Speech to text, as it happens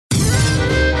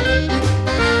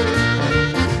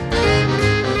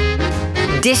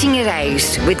Dishing It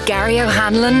Out with Gary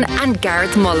O'Hanlon and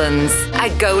Gareth Mullins,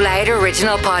 a Go Loud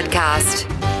original podcast.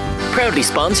 Proudly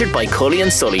sponsored by Cully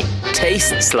 & Sully.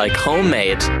 Tastes like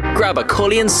homemade. Grab a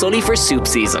Cully & Sully for soup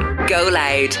season. Go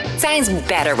Loud. Sounds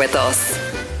better with us.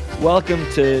 Welcome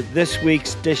to this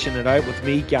week's Dishing It Out with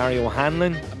me, Gary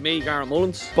O'Hanlon. And me, Gareth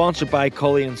Mullins. Sponsored by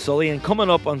Cully & Sully. And coming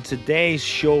up on today's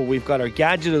show, we've got our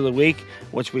gadget of the week,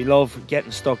 which we love getting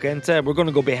stuck into. We're going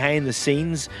to go behind the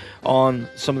scenes on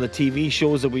some of the TV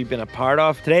shows that we've been a part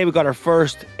of. Today we've got our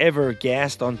first ever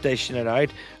guest on Dishing It Out.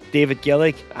 David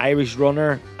Gillick, Irish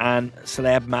runner and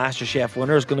celeb MasterChef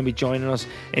winner, is going to be joining us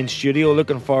in studio.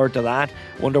 Looking forward to that.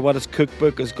 Wonder what his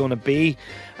cookbook is going to be.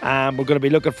 We're going to be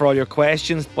looking for all your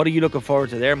questions. What are you looking forward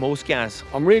to there most, guys?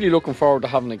 I'm really looking forward to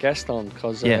having a guest on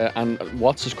because and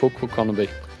what's his cookbook going to be?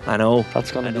 I know.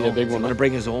 That's going to be a big one. He's going to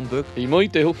bring his own book. He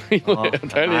might do. I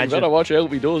tell you, you better watch out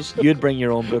if he does. You'd bring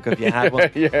your own book if you had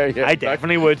one. yeah. I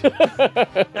definitely would.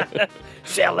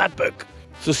 Sell that book.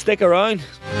 So stick around.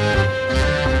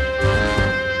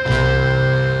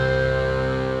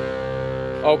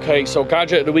 Okay, so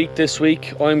gadget of the week this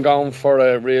week, I'm going for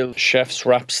a real chef's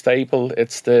wrap staple.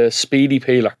 It's the speedy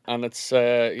peeler, and it's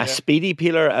a speedy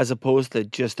peeler as opposed to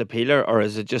just a peeler, or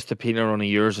is it just a peeler only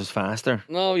yours is faster?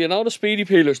 No, you know the speedy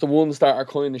peelers, the ones that are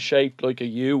kind of shaped like a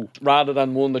U, rather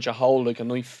than one that you hold like a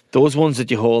knife. Those ones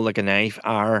that you hold like a knife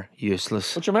are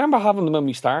useless. But you remember having them when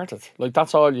we started? Like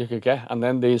that's all you could get, and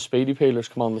then these speedy peelers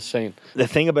come on the scene. The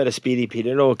thing about a speedy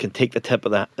peeler though, it can take the tip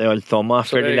of the old thumb off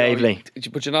fairly lively.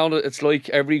 But you know, it's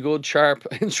like every good sharp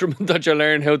instrument that you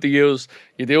learn how to use.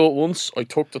 You do it once. I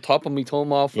took the top of my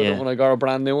thumb off with it when I got a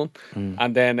brand new one,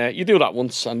 and then you do that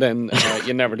once, and then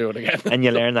you never do it again. And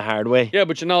you learn the hard way. Yeah,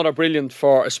 but you know they're brilliant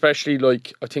for, especially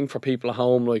like I think for people at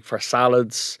home, like for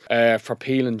salads, for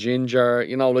peeling ginger.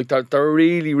 You know, like they're a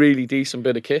really, really decent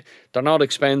bit of kit. They're not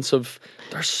expensive.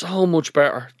 They're so much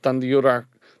better than the other.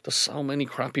 There's so many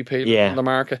crappy peelers on the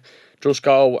market. Just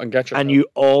go and get your... And you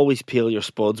always peel your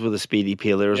spuds with a speedy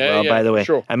peeler as well, by the way.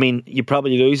 Sure. I mean, you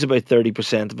probably lose about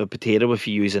 30% of a potato if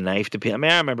you use a knife to peel. I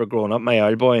mean, I remember growing up, my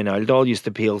old boy and old doll used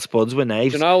to peel spuds with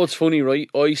knives. You know what's funny, right?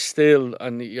 I still,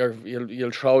 and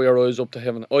you'll throw your eyes up to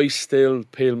heaven, I still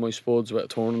peel my spuds with a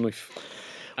turning knife.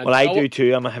 And well, I do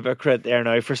too. I'm a hypocrite there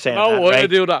now for saying that. Oh, I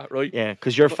do that, right? Yeah,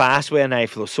 because you're fast with a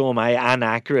knife, though. So am I, and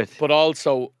accurate. But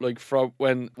also, like,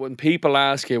 when people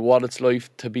ask you what it's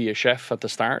like to be a chef at the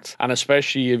start, and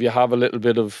especially if you have a little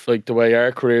bit of, like, the way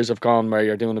our careers have gone, where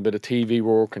you're doing a bit of TV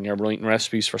work and you're writing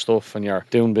recipes for stuff and you're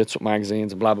doing bits with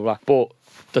magazines and blah, blah, blah. But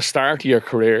the start of your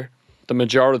career, the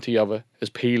majority of it is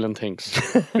peeling things,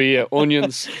 be it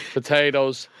onions,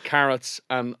 potatoes, carrots,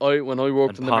 and when I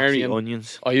worked in the Marion,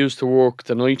 onions. I used to work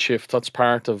the night shift. That's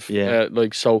part of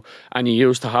and you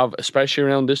used to have, especially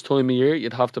around this time of year,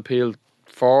 you'd have to peel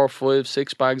 4, 5,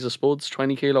 6 bags of spuds,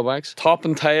 20 kilo bags. Top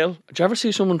and tail. Did you ever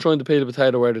see someone trying to peel a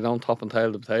potato where they don't top and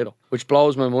tail the potato? Which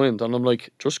blows my mind. And I'm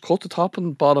like, just cut the top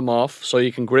and bottom off so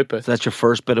you can grip it. So that's your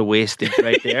first bit of wastage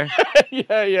right there.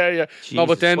 Yeah. Jesus. No,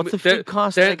 but then what's the food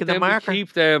cost like in the market? We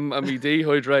keep them and we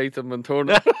dehydrate them and turn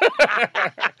them.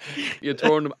 You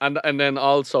turn them, and then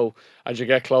also as you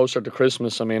get closer to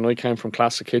Christmas, I mean, I came from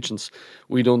classic kitchens.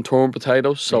 We done turn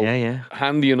potatoes, so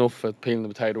handy enough at peeling the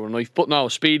potato with a knife. But no,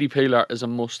 speedy peeler is a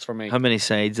must for me. How many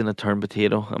sides in a turn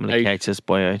potato? I'm going to catch this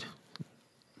boy out.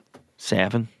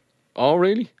 7. Oh,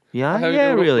 really? Yeah,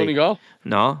 really. Go?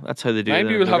 No, that's how they do it.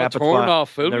 Maybe we'll have a turn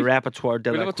off, will we? The repertoire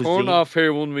de la cuisine. We'll have a turn off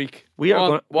here one week.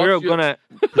 We're going to,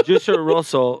 producer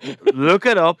Russell, look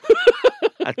it up.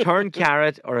 A turn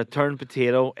carrot or a turn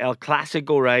potato, El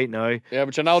Clasico right now. Yeah,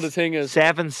 but you know the thing is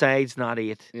 7 sides, not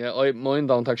 8. Yeah, mine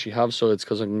don't actually have sides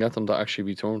because I can get them to actually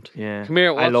be turned. Yeah. Come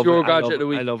here, what's your gadget of the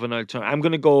week? I love an old turn. I'm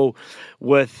going to go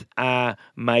with a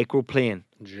microplane.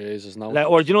 Jesus, no.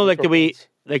 Or you know, like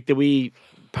the wee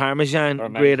Parmesan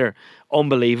grater.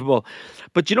 Unbelievable.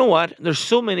 But you know what? There's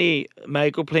so many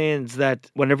microplanes that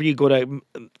whenever you go to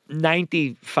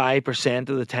 95%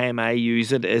 of the time I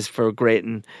use it is for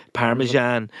grating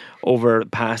Parmesan over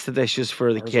pasta dishes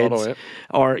for the kids.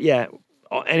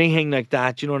 Or anything like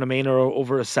that, you know what I mean? Or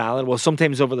over a salad. Well,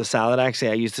 sometimes over the salad,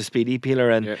 actually, I use the speedy peeler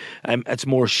and it's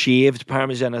more shaved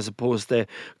Parmesan as opposed to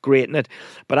grating it.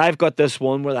 But I've got this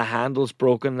one where the handle's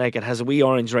broken. Like, it has a wee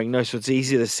orange ring now, so it's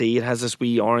easy to see. It has this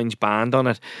wee orange band on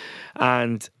it.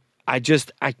 And I've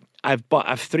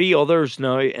 3 others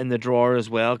now in the drawer as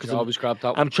well. Because always grab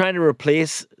that one. I'm trying to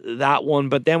replace that one.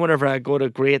 But then whenever I go to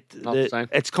Great, the same.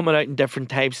 it's coming out in different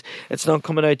types. It's not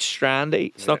coming out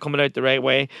strandy. It's not coming out the right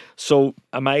way. So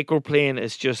a microplane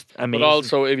is just amazing. But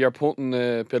also, if you're putting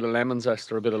a bit of lemon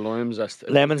zest or a bit of lime zest,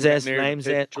 lime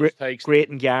zest,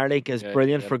 grating garlic is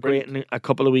brilliant for grating a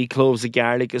couple of wee cloves of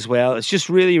garlic as well. It's just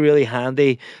really, really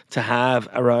handy to have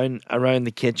around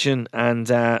the kitchen, and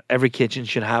every kitchen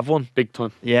should have one. Big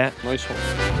time. Yeah. Nice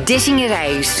one. Dishing It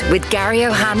Out with Gary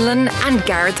O'Hanlon and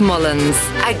Gareth Mullins,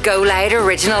 a Go Loud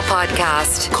original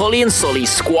podcast. Cully and Sully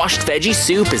squashed veggie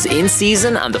soup is in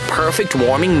season and the perfect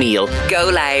warming meal.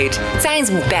 Go Loud. Sounds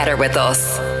better with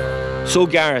us. So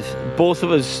Gareth, both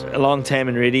of us a long time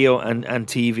in radio and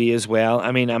TV as well.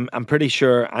 I mean, I'm pretty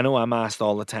sure, I know I'm asked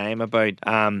all the time about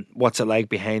what's it like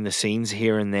behind the scenes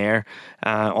here and there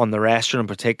on the restaurant in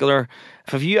particular.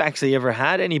 Have you actually ever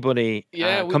had anybody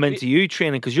come into you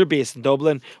training? Because you're based in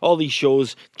Dublin. All these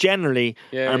shows generally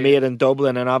are made in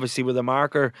Dublin, and obviously with the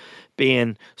Marker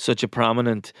being such a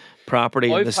prominent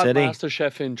property in the city. I've had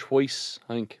MasterChef in twice,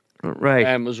 I think. Right.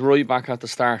 It was right back at the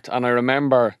start. And I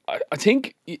remember, I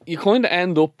think you kind of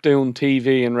end up doing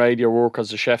TV and radio work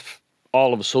as a chef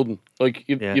all of a sudden. Like,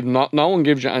 you've not, no one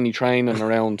gives you any training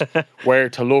around where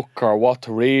to look or what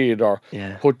to read or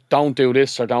don't do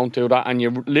this or don't do that. And you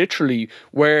literally,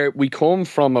 where we come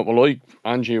from, I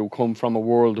and you come from a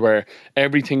world where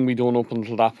everything we done up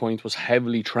until that point was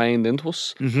heavily trained into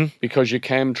us, because you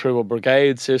came through a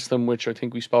brigade system, which I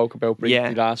think we spoke about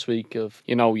briefly last week, of,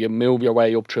 you know, you move your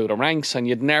way up through the ranks and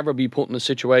you'd never be put in a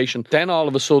situation. Then all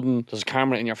of a sudden there's a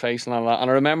camera in your face and all that.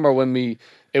 And I remember when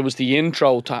it was the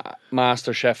intro to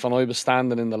MasterChef, and I was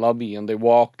standing in the lobby and they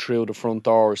walked through the front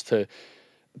doors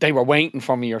they were waiting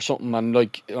for me or something, and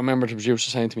like, I remember the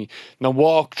producer saying to me, now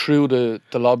walk through the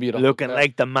lobby of the looking hotel.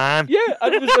 like the man. Yeah,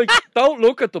 and it was like, don't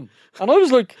look at them. And I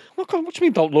was like, what do you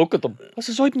mean don't look at them? I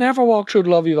says, I'd never walk through the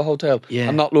lobby of the hotel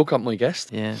and not look at my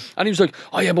guest. Yeah. And he was like,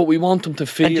 oh yeah, but we want them to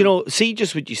feel. And you know, see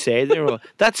just what you say there,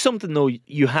 that's something though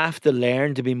you have to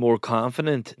learn to be more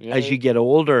confident as you get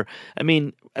older. I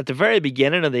mean, at the very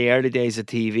beginning of the early days of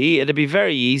TV, it'd be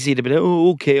very easy to be like,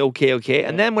 oh, okay.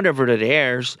 And then whenever it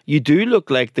airs, you do look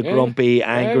like the grumpy,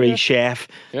 angry chef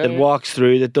that walks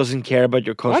through, that doesn't care about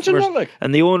your customers. Imagine that, like.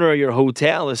 And the owner of your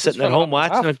hotel is sitting at home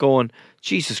watching it going,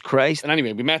 Jesus Christ. And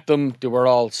anyway, we met them. They were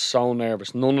all so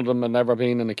nervous. None of them had never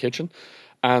been in a kitchen.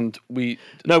 And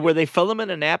now, were they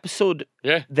filming an episode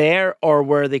there, or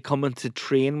were they coming to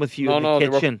train with you in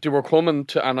the kitchen? They were coming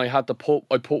to, and I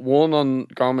put one on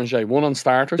gourmet, one on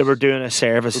starters. They were doing a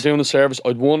service.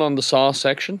 I'd one on the sauce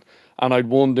section, and I'd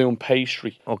one doing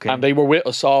pastry. Okay. And they were with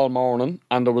us all morning,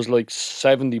 and there was like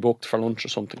 70 booked for lunch or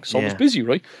something. So it was busy,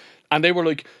 right? And they were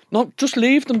like, no, just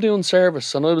leave them doing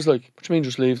service. And I was like, what do you mean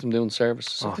just leave them doing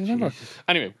service?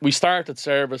 Anyway, we started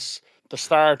service. The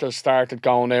starters started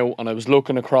going out, and I was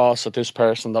looking across at this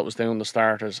person that was doing the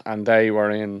starters, and they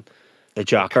were in the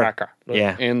cracker,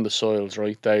 in the soils,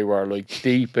 right? They were like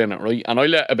deep in it, right? And I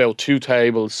let about 2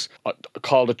 tables, I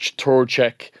called it third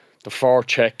check, the fourth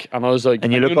check, and I was like,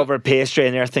 and you look over at pastry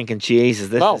and they're thinking, Jesus,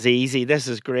 this is easy, this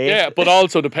is great. Yeah, but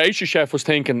also the pastry chef was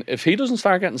thinking, if he doesn't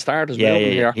start getting starters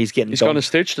here, he's going to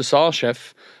stitch the sauce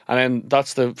chef, and then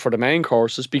that's for the main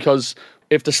courses, because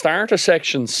if the starter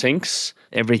section sinks,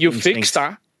 you fix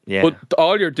that. Yeah. But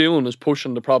all you're doing is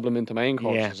pushing the problem into main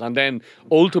courses, and then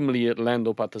ultimately it'll end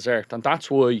up at dessert. And that's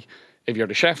why, if you're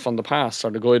the chef on the pass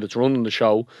or the guy that's running the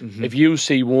show, if you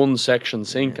see one section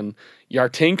sinking, you're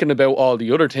thinking about all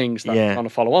the other things that are going to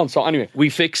follow on. So anyway, we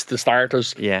fixed the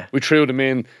starters. Yeah. We threw them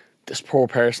in. This poor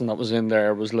person that was in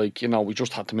there was like, you know, we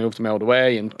just had to move them out of the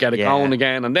way and get it going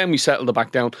again. And then we settled it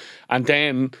back down. And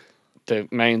then the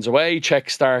mains away,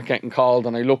 checks start getting called,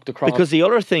 and I looked across. Because the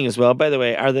other thing as well, by the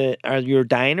way, are your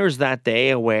diners that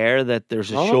day aware that there's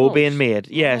a show being made?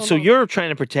 So you're trying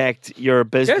to protect your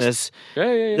business.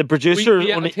 Yes. The producer...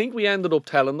 I think we ended up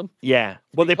telling them. Yeah.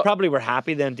 Well, they probably were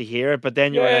happy then to hear it, but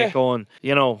then you were like going,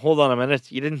 you know, hold on a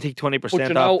minute, you didn't take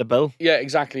 20% off the bill. Yeah,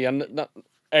 exactly. And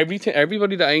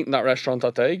everybody that ate in that restaurant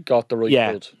that day got the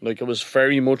right food. Like, it was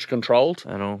very much controlled.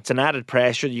 I know. It's an added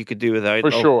pressure you could do without.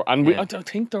 For sure. And I don't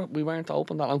think we weren't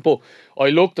open that long. But I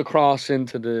looked across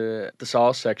into the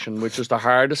sauce section, which is the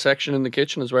hardest section in the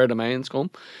kitchen, is where the mains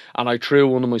come. And I threw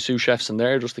one of my sous chefs in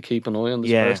there just to keep an eye on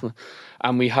this person.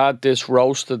 And we had this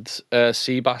roasted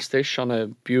sea bass dish on a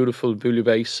beautiful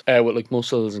bouillabaisse with like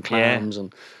mussels and clams.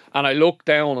 And I looked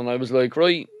down and I was like,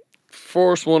 right,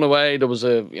 first one away, there was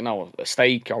a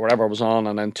steak or whatever was on,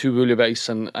 and then 2 bouillabaisse,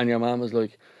 and your man was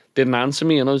like, didn't answer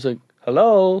me, and I was like,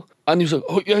 hello, and he was like,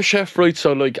 oh yeah, chef, right.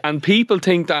 So like, and people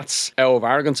think that's out of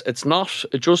arrogance. It's not.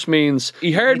 It just means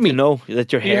he heard me. Know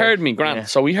that you're he heard me, Grant.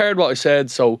 So he heard what I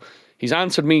said. So he's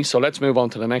answered me, so let's move on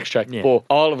to the next check. Yeah. But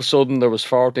all of a sudden, there was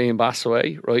 14 bass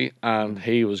away, right? And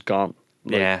he was gone.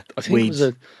 Yeah, I think weeds.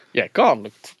 it was gone.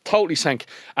 Like, totally sank.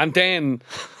 And then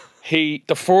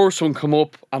the first one come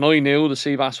up, and I knew the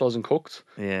sea bass wasn't cooked.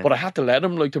 Yeah. But I had to let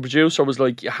him. Like, the producer was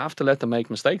like, you have to let them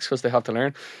make mistakes because they have to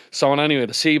learn. So anyway,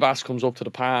 the sea bass comes up to the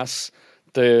pass.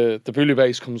 The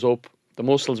bouillabaisse comes up. The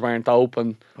mussels weren't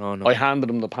open. Oh, no. I handed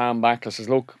him the pan back. I says,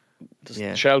 look,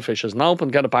 the shellfish isn't open.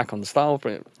 Get it back on the stove.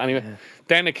 Anyway,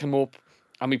 then it came up.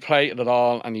 And we plated it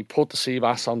all, and he put the sea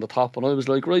bass on the top, and I was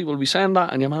like, right, will we send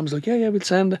that? And your mum was like, yeah, we'll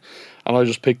send it. And I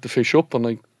just picked the fish up, and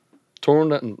I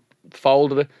turned it and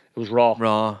folded it. It was raw.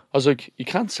 Raw. I was like, you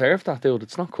can't serve that, dude.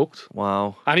 It's not cooked.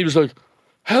 Wow. And he was like,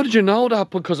 how did you know that?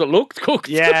 Because it looked cooked.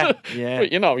 Yeah, yeah.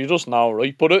 But, you just know,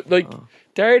 right? But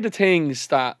they're the things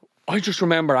that I just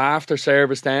remember after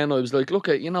service then, I was like, look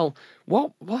at,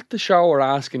 what the show are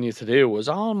asking you to do was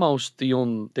almost the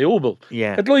undoable.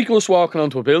 Yeah. It's like us walking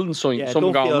onto a building site and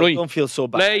someone going, right, don't feel so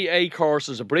bad. lay 8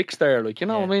 courses of bricks there. Like,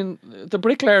 I mean, the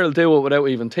bricklayer will do it without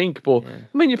even think. But,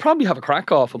 I mean, you probably have a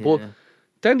crack off it. But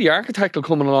then the architect will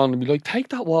come along and be like, take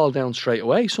that wall down straight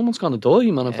away. Someone's going to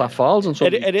die, man, if that falls on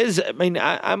something. It is. I mean,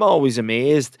 I'm always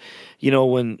amazed,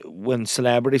 when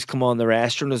celebrities come on the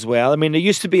restaurant as well. I mean, there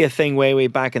used to be a thing way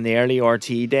back in the early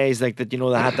RTE days, like that, they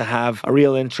had to have a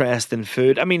real interest in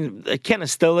food. I mean, it kind of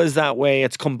still is that way.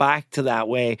 It's come back to that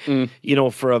way.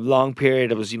 For a long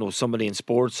period, it was, somebody in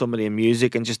sports, somebody in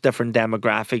music, and just different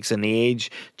demographics and age,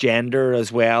 gender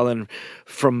as well. And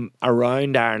from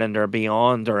around Ireland or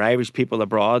beyond, or Irish people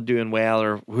abroad doing well,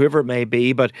 or whoever it may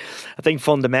be. But I think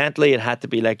fundamentally it had to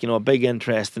be like, a big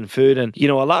interest in food. And,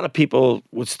 a lot of people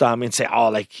would stop me and say, oh,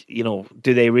 like,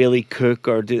 do they really cook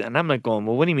or do? And I'm like going,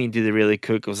 well, what do you mean, do they really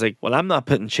cook? I was like, well, I'm not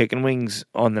putting chicken wings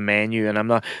on the menu, and I'm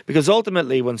not, because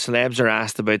ultimately when celebs are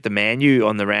asked about the menu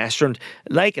on the restaurant,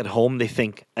 like at home, they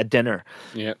think a dinner.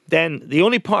 Yeah. Then the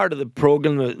only part of the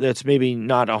program that's maybe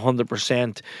not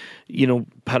 100%,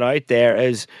 put out there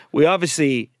is we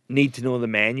obviously need to know the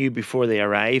menu before they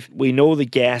arrive. We know the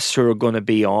guests who are going to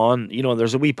be on.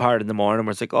 There's a wee part in the morning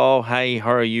where it's like, oh, hi,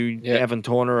 how are you, Evan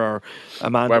Toner or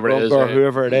Amanda Brooke or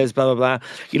whoever it is, blah, blah,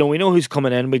 blah. We know who's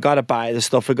coming in. We got to buy the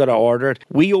stuff. We got to order it.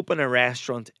 We open a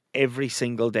restaurant every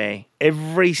single day.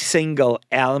 Every single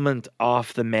element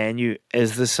of the menu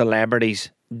is the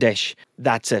celebrity's dish.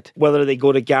 That's it. Whether they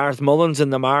go to Gareth Mullins in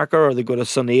the marker, or they go to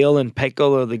Sunil in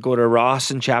pickle, or they go to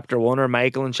Ross in chapter 1, or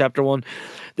Michael in chapter 1,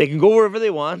 they can go wherever they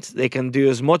want. They can do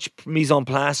as much mise en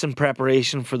place and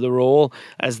preparation for the role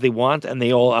as they want, and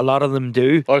a lot of them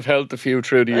do. I've helped a few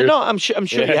through the years. No, I'm sure,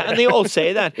 and they all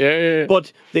say that. Yeah.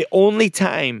 But the only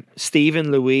time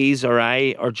Stephen, Louise, or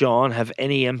I, or John have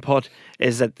any input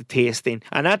is at the tasting.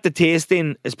 And at the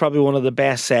tasting is probably one of the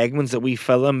best segments that we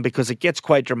film, because it gets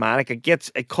quite dramatic.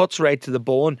 It cuts right to the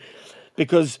bone,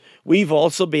 because we've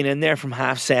also been in there from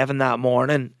 7:30 that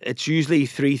morning. It's usually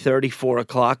 3:30, 4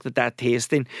 o'clock that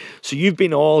tasting. So you've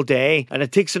been all day, and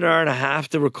it takes an hour and a half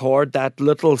to record that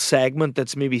little segment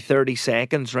that's maybe 30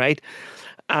 seconds, right?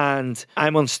 And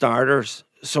I'm on starters.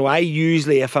 So I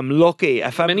usually, if I'm lucky,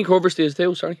 How many covers do you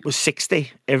do, sorry? It was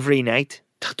 60 every night.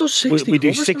 That does 60 We do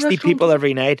covers 60 people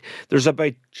every night. There's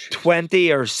about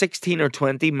 20 or 16 or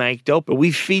 20 mic'd up, but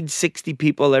we feed 60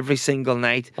 people every single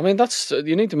night. I mean, that's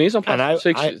you need to mise en place.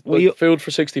 And food for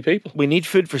 60 people. We need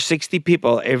food for 60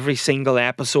 people every single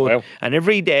episode. Wow. And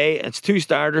every day it's 2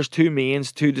 starters, 2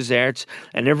 mains, 2 desserts,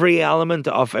 and every element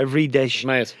of every dish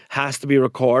has to be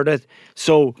recorded.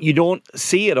 So you don't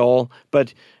see it all,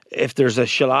 but if there's a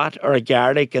shallot or a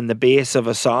garlic in the base of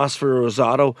a sauce for a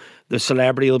risotto, the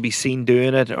celebrity will be seen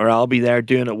doing it, or I'll be there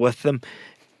doing it with them.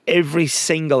 Every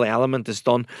single element is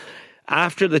done.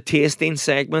 After the tasting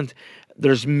segment,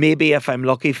 there's maybe, if I'm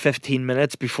lucky, 15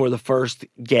 minutes before the first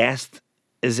guest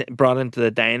is brought into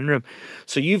the dining room.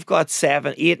 So you've got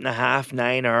 7, 8.5,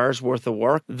 9 hours worth of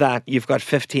work that you've got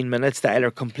 15 minutes to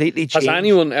either completely change. Has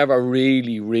anyone ever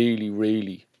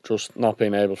really just not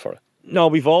been able for it? No,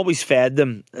 we've always fed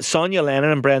them. Sonia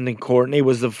Lennon and Brendan Courtney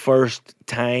was the first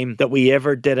time that we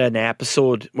ever did an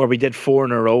episode where we did 4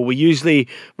 in a row. We usually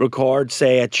record,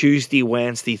 say, a Tuesday,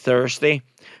 Wednesday, Thursday.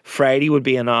 Friday would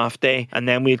be an off day, and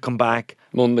then we'd come back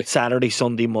Monday, Saturday,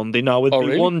 Sunday, Monday. No, it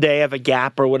would be one day of a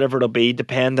gap or whatever it'll be,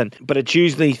 depending. But it's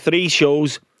usually 3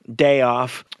 shows, day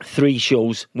off, 3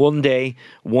 shows, 1 day,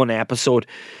 1 episode.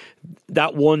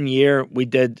 That 1 year we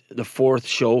did the 4th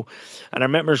show, and I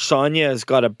remember Sonia has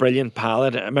got a brilliant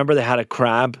palate. I remember they had a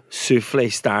crab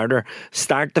souffle starter,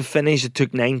 start to finish. It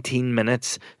took 19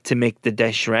 minutes to make the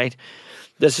dish, right?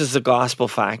 This is a gospel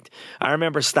fact. I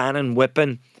remember standing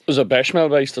whipping. Was it bechamel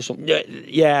based or something?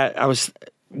 Yeah, I was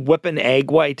whipping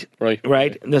egg white,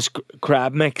 Right. and this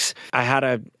crab mix. I had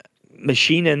a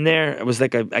machine in there. It was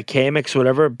like a K-Mix,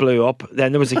 whatever. It blew up.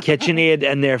 Then there was a KitchenAid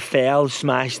in there, fell,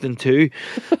 smashed in two.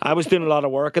 I was doing a lot of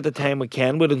work at the time with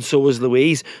Kenwood, and so was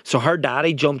Louise. So her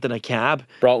daddy jumped in a cab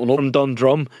from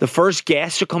Dundrum. The first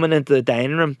guests are coming into the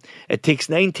dining room. It takes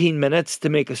 19 minutes to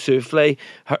make a souffle.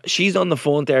 She's on the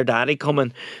phone to her daddy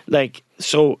coming, like.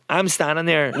 So I'm standing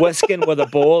there whisking with a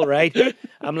bowl, right?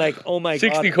 I'm like, oh my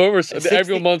 60 God. covers. 60,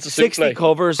 Everyone wants a souffle. 60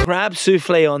 covers. Crab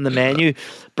souffle on the menu.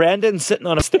 Brendan's sitting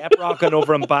on a step rocking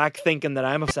over him back thinking that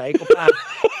I'm a psychopath.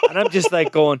 And I'm just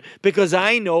like going, because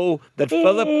I know that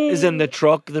Philip is in the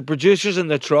truck, the producer's in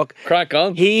the truck. Crack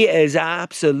on. He is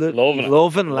absolutely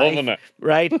loving life. Loving it.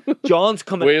 Right? John's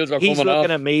coming. Wheels are He's coming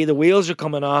looking off. at me. The wheels are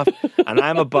coming off. And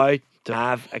I'm about to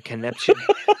have a conniption.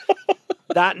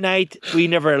 That night, we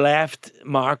never left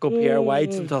Marco Pierre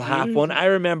White's until 1:30. I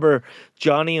remember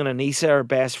Johnny and Anissa are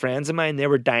best friends of mine. They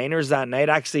were diners that night.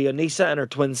 Actually, Anissa and her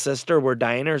twin sister were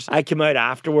diners. I came out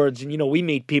afterwards, and, we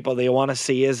meet people. They want to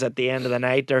see us at the end of the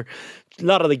night. A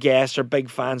lot of the guests are big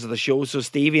fans of the show. So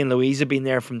Stevie and Louise have been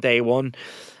there from day one.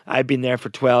 I've been there for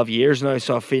 12 years now,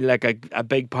 so I feel like a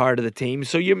big part of the team.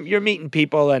 So you're meeting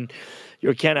people and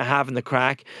you're kind of having the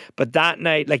crack. But that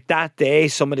night, like that day,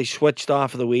 somebody switched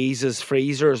off Louise's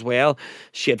freezer as well.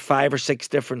 She had 5 or 6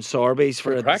 different sorbets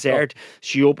for a dessert.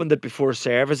 She opened it before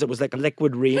service. It was like a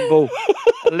liquid rainbow.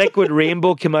 A liquid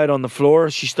rainbow came out on the floor.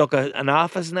 She stuck an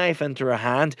office knife into her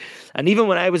hand. And even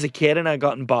when I was a kid and I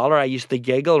got in baller, I used to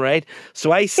giggle, right?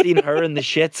 So I seen her in the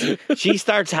shits. She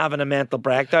starts having a mental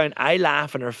breakdown. I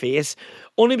laugh in her face.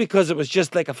 Only because it was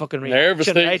just like a fucking reaction, nervous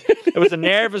thing. right? It was a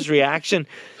nervous reaction.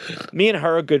 Me and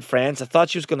her are good friends. I thought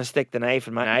she was going to stick the knife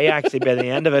in my eye, actually, by the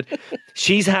end of it.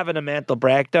 She's having a mental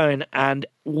breakdown, and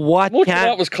Much of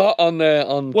that was caught on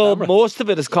camera. Most of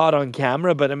it is caught on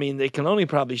camera, but I mean, they can only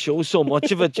probably show so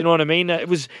much of it, you know what I mean?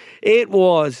 It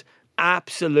was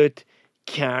absolute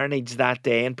carnage that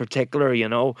day in particular,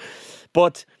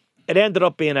 But it ended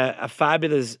up being a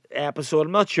fabulous episode.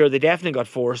 I'm not sure. They definitely got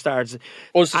 4 stars.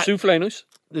 Was the souffle nice?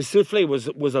 The souffle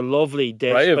was a lovely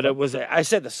dish, Right, but it was. I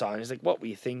said the song. I was like, "What were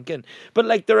you thinking?" But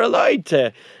like, they're allowed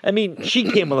to. I mean, she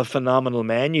came with a phenomenal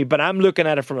menu, but I'm looking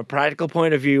at it from a practical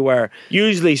point of view, where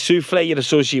usually souffle you'd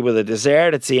associate with a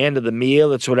dessert. It's the end of the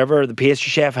meal. It's whatever. The pastry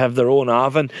chef have their own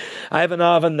oven. I have an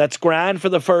oven that's grand for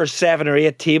the first 7 or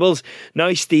 8 tables.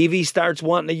 Now Stevie starts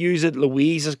wanting to use it.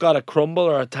 Louise has got a crumble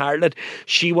or a tartlet.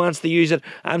 She wants to use it.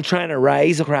 I'm trying to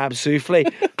rise a crab souffle.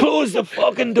 Close the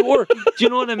fucking door. Do you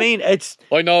know what I mean?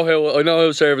 I know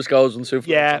how service goes when souffle.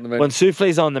 Yeah, on the menu. when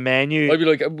souffle's on the menu. I'd be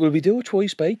like, will we do a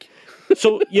twice bake?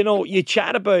 So, you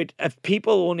chat about if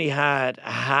people only had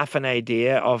a half an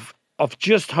idea of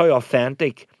just how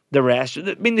authentic the restaurant.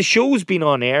 I mean, the show's been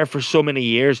on air for so many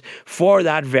years for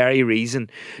that very reason.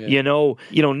 Yeah.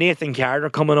 Nathan Carter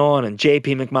coming on and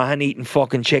JP McMahon eating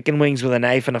fucking chicken wings with a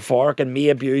knife and a fork, and me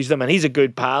abused him, and he's a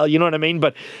good pal, you know what I mean?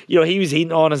 But, he was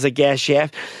eating on as a guest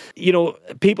chef.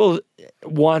 People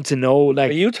want to know, like...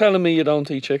 Are you telling me you don't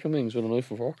eat chicken wings with a knife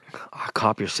and fork? Oh,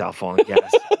 cop yourself on,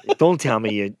 yes. Don't tell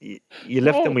me you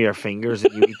lift them with your fingers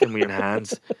and you eat them with your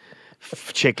hands.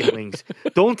 Chicken wings.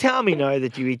 Don't tell me now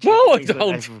that you eat chicken wings. No,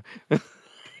 I don't.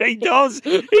 He does.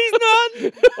 He's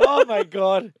not. Oh my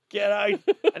God. Get out.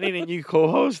 I need a new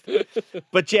co-host.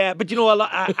 But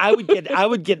I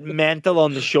would get mental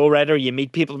on the show, right? Or you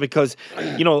meet people because,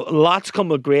 lots come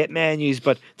with great menus,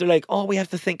 but they're like, oh, we have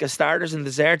to think of starters and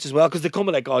desserts as well, because they come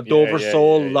with like, Dover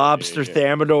sole, lobster,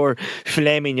 thermidor,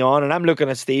 filet mignon, and I'm looking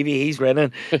at Stevie, he's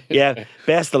grinning. Yeah,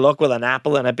 best of luck with an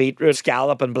apple and a beetroot,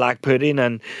 scallop and black pudding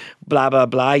and blah, blah,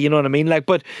 blah, you know what I mean? Like,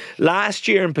 but last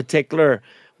year in particular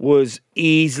was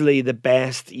easily the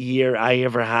best year I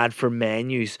ever had for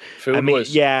menus.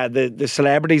 Food-wise. Yeah, the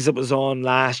celebrities that was on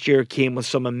last year came with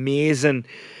some amazing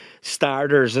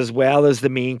starters as well as the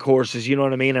main courses, you know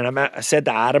what I mean? And I said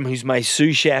to Adam, who's my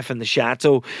sous chef in the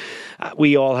chateau,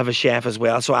 we all have a chef as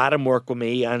well. So Adam worked with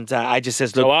me, and I just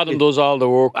says, look. So Adam does all the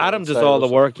work. Adam does all the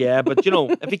work, yeah. But,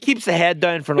 if he keeps the head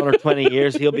down for another 20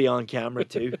 years, he'll be on camera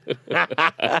too.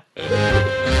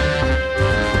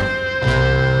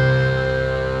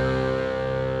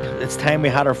 It's time we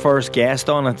had our first guest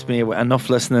on. It's been enough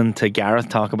listening to Gareth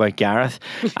talk about Gareth,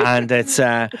 and it's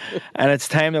time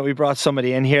that we brought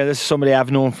somebody in here. This is somebody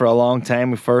I've known for a long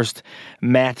time. We first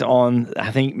met on,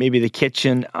 I think, maybe the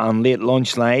kitchen on Late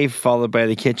Lunch Live, followed by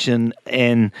the kitchen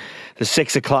in the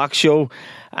 6 o'clock show,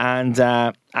 and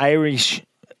Irish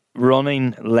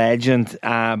running legend,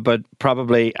 but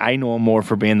probably I know him more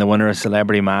for being the winner of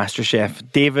Celebrity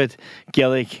MasterChef. David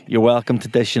Gillick, you're welcome to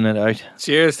Dishing It Out.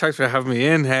 Cheers, thanks for having me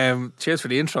in. Cheers for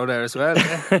the intro there as well.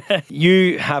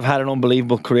 You have had an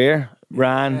unbelievable career.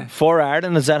 Ran for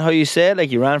Ireland, is that how you say it?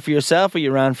 Like you ran for yourself or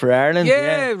you ran for Ireland?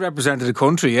 Yeah, represented the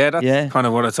country, that's kind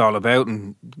of what it's all about,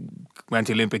 and went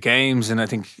to Olympic Games, and I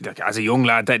think like, as a young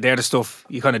lad, they're the stuff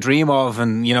you kind of dream of,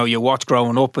 and you know, you watch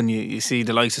growing up and you see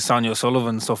the likes of Sonia O'Sullivan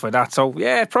and stuff like that. So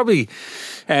yeah, probably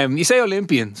you say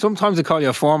Olympian, sometimes they call you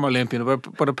a former Olympian,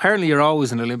 but apparently you're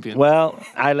always an Olympian. Well,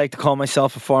 I like to call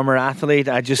myself a former athlete.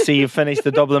 I just see you finished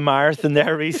the Dublin Marathon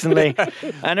there recently,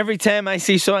 and every time I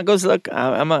see someone goes, look,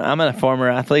 I'm a former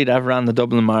athlete. I've ran the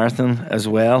Dublin Marathon as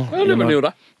well. I never knew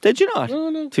that. Did you not?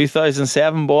 No.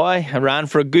 2007, boy. I ran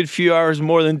for a good few hours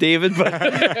more than David,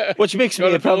 but which makes me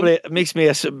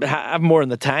have more in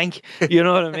the tank. You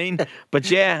know what I mean? But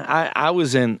yeah, I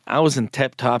was in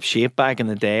tip top shape back in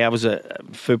the day. I was a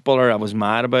footballer. I was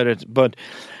mad about it, but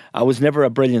I was never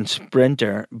a brilliant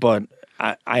sprinter. But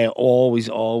I always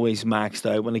maxed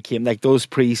out when it came like those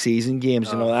pre-season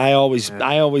games. You know, I always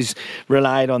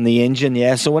relied on the engine.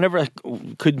 Yeah, so whenever I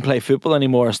couldn't play football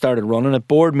anymore, I started running. It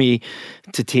bored me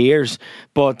to tears,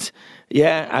 but.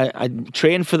 Yeah, I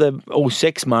trained for the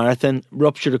 06 marathon,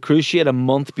 ruptured a cruciate a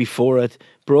month before it,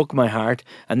 broke my heart,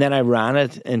 and then I ran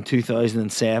it in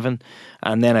 2007,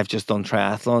 and then I've just done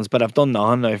triathlons, but I've done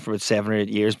none now for about 7 or 8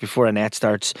 years before Annette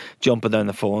starts jumping down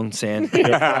the phone saying,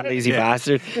 you're a lazy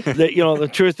bastard. The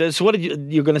truth is, so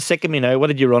you're going to sick of me now, what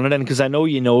did you run it in? Because I know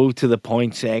you know to the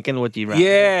point second what you ran.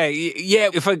 Yeah,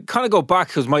 if I kind of go back,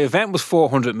 because my event was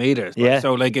 400 metres, right? Yeah.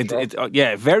 So like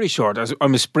very short.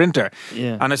 I'm a sprinter,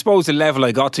 and I suppose the level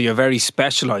I got to, you're very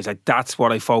specialised. Like that's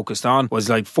what I focused on, was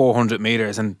like 400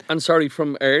 metres. And sorry,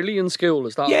 from early in school,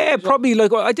 is that? Yeah, probably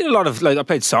like I did a lot of I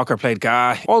played soccer, played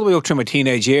GA all the way up through my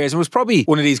teenage years. It was probably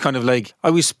one of these kind of like,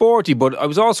 I was sporty, but I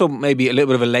was also maybe a little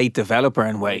bit of a late developer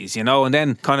in ways, you know, and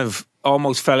then kind of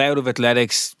almost fell out of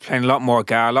athletics, playing a lot more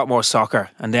GA, a lot more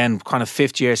soccer, and then kind of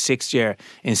 5th year, 6th year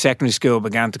in secondary school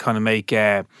began to kind of make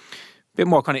a bit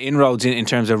more kind of inroads in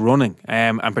terms of running,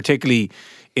 and particularly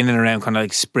in and around kind of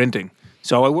like sprinting.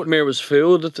 So I wouldn't. Where was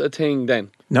food a thing then?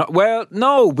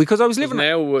 No, because I was living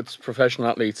now. It's professional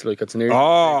athletes, like it's nearly.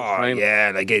 Oh,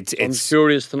 yeah, like it's. I'm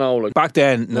curious to know. Like back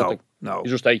then, nothing. No.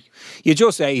 You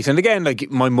just ate. And again,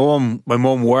 like my mum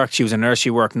worked. She was a nurse.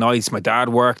 She worked nights. My dad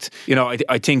worked. You know,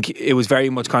 I think it was very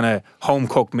much kind of home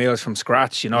cooked meals from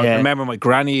scratch. You know, I remember my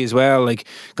granny as well. Like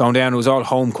going down, it was all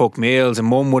home cooked meals, and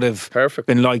mum would have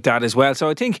been like that as well. So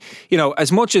I think, you know,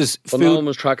 as much as but no one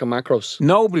was tracking macros.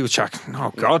 Nobody was tracking.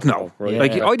 Oh God, no. Right.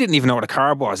 Like I didn't even know what a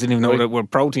carb was. I didn't even know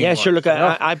what protein. Yeah, was. sure. Look,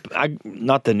 I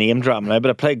not the name drop now, but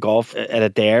I played golf at a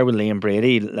dare with Liam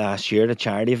Brady last year at a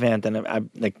charity event, and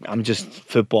I'm just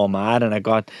football mad, and I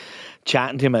got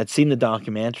chatting to him. I'd seen the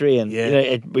documentary, and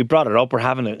we brought it up.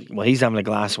 He's having a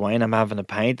glass of wine, I'm having a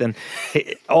pint, and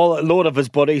a load of his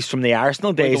buddies from the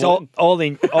Arsenal days, all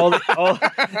they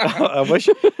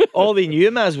knew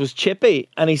him as was Chippy,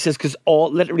 and he says because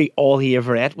literally all he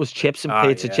ever ate was chips and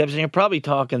plates of chips, and you're probably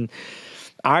talking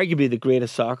arguably the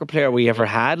greatest soccer player we ever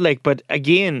had. Like, but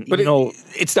again,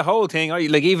 it's the whole thing. I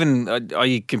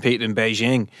competed in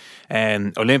Beijing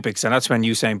Olympics, and that's when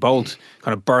Usain Bolt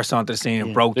kind of burst onto the scene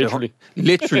and broke broke the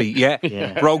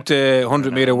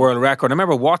 100-meter world record. I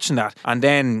remember watching that, and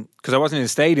then because I wasn't in the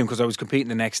stadium because I was competing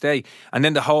the next day, and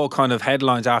then the whole kind of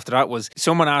headlines after that was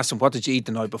someone asked him, "What did you eat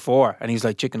the night before?" And he's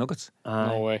like, "Chicken nuggets."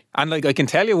 No way. And like I can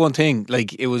tell you one thing,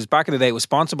 like it was back in the day, it was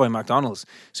sponsored by McDonald's.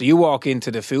 So you walk into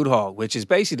the food hall, which is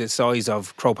basically the size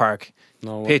of Croke Park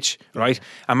pitch, right?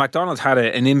 And McDonald's had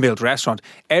an inbuilt restaurant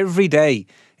every day.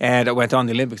 That went on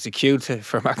the Olympics, the queue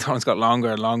for McDonald's got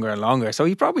longer and longer and longer. So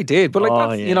he probably did,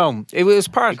 but you know, it was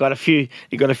part. You got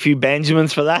a few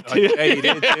Benjamins for that too. Yeah, you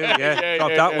did too. Yeah,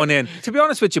 drop that one in. To be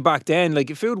honest with you, back then, like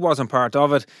food wasn't part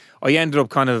of it. I ended up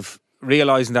kind of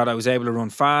realising that I was able to run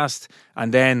fast,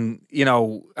 and then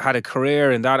had a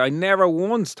career in that. I never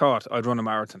once thought I'd run a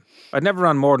marathon. I'd never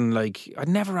ran more than a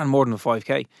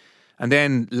 5k, and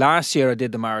then last year I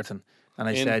did the marathon, and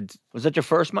I said, "Was that your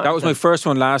first marathon?" That was my first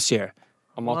one last year.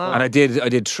 Wow. And I did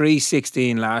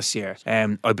 3:16 last year.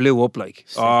 I blew up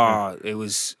it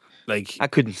was like I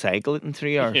couldn't cycle it in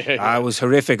 3 hours. I was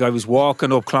horrific. I was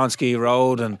walking up Clonskeagh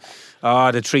Road, and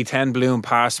the 310 balloon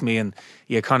passed me, and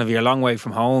you're a long way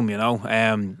from home,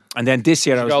 And then this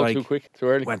year I was too quick, too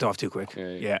early. Went off too quick.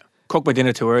 Yeah. cook my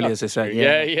dinner too early, as they say.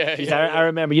 Yeah. I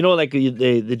remember, like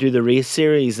they do the race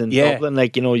series in Dublin,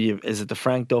 like, is it the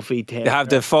Frank Duffy 10? They have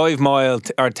the 5 mile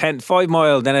or 5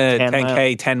 mile, then a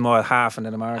 10k, 10 mile half, and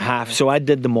then a marathon. Half. So I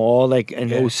did them all, like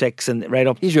in 06 and right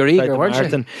up. You're eager,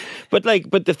 weren't you?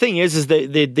 But the thing is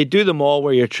they do them all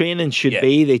where your training should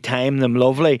be. They time them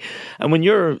lovely, and when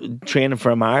you're training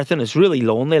for a marathon, it's really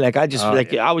lonely. Like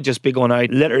I would just be going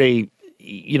out literally.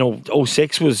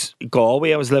 06 was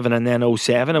Galway I was living in, then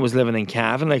 07 I was living in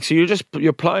Cavan. Like, so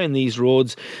you're ploughing these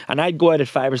roads, and I'd go out at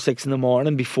 5 or 6 in the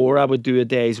morning before I would do a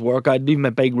day's work. I'd do my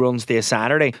big runs day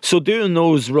Saturday. So doing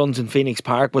those runs in Phoenix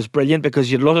Park was brilliant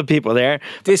because you had a lot of people there.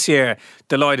 This year,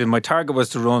 delighted, my target was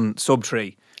to run sub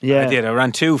 3. Yeah. I did. I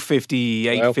ran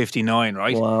 2:58, 59,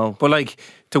 right? Wow. But like,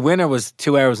 the winner was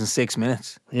 2 hours and 6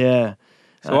 minutes. Yeah.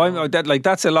 So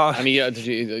that's a lot. And did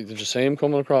you see him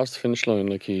coming across the finish line?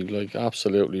 Like, he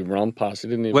absolutely ran past. He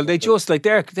didn't even. Well, they just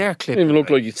they're clipping. Didn't even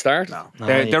look like he'd start. No,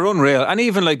 they're unreal. And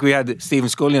even like we had Stephen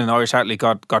Scullion, an Irish athlete,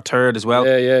 got third as well.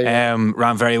 Yeah.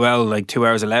 Ran very well, like 2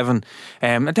 hours 11.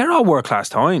 And they're all world class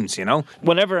times,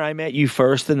 Whenever I met you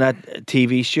first in that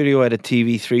TV studio at a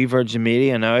TV3 Virgin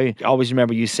Media, now I always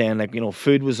remember you saying, like,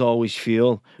 food was always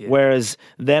fuel. Yeah. Whereas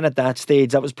then at that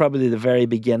stage, that was probably the very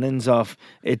beginnings of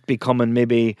it becoming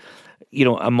maybe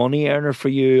a money earner for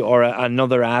you or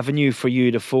another avenue for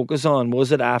you to focus on.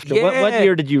 Was it after? Yeah. What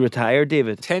year did you retire,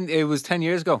 David? It was 10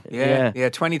 years ago. Yeah,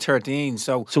 2013.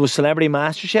 So was Celebrity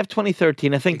MasterChef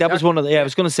 2013? I think that was one of the. I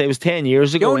was going to say it was 10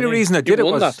 years ago. The only reason I did it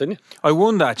was that, didn't you? I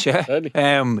won that. Yeah.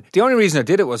 The only reason I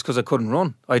did it was because I couldn't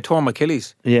run. I tore my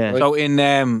Achilles. Yeah. So in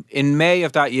May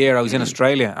of that year, I was in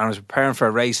Australia and I was preparing for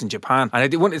a race in Japan, and I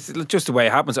did one. It's just the way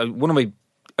it happens.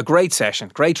 A great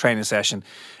session, great training session,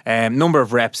 number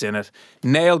of reps in it,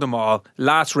 nailed them all.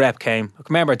 Last rep came. I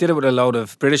remember I did it with a load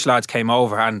of British lads came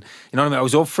over, and I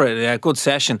was up for it, a good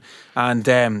session, and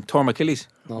tore my Achilles.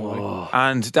 Oh.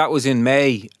 And that was in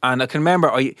May, and I can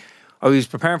remember I was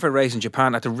preparing for a race in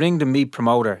Japan. I had to ring the meat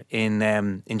promoter in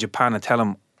Japan and tell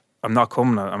him I'm not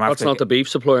coming. That's not the beef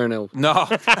supplier now. No.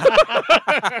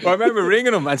 I remember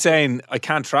ringing him and saying I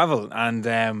can't travel, and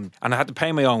I had to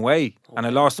pay my own way, and I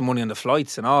lost the money on the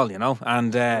flights and all,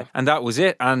 and that was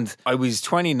it. And I was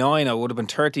 29. I would have been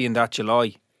 30 in that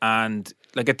July, and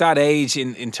like at that age,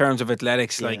 in terms of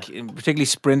athletics, like particularly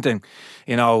sprinting,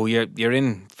 you're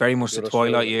in very much the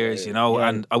twilight years,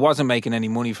 and I wasn't making any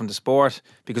money from the sport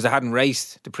because I hadn't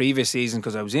raced the previous season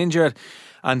because I was injured.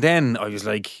 And then I was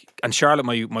like, and Charlotte,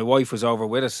 my wife, was over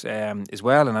with us as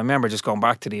well. And I remember just going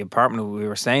back to the apartment we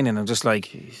were staying in, and I'm just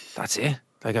like, that's it.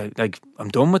 I'm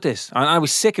done with this. And I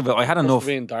was sick of it. I had enough. It must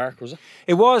have been dark, was it?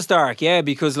 It was dark, yeah,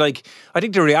 because I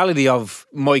think the reality of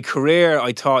my career,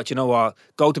 I thought,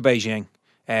 go to Beijing.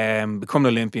 Become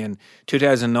an Olympian.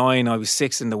 2009, I was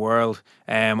 6th in the world,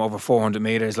 over 400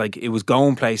 metres. Like, it was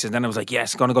going places. Then I was like,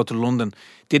 yes, going to go to London.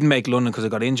 Didn't make London because I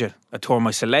got injured. I tore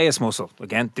my soleus muscle.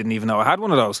 Again, didn't even know I had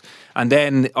one of those. And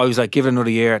then I was like, give it another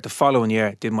year. The following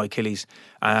year, did my Achilles.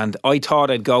 And I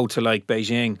thought I'd go to like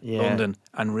Beijing, London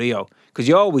and Rio. Because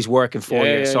you always work in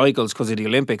 4-year cycles because of the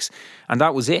Olympics. And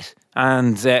that was it.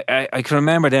 And I can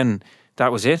remember then, that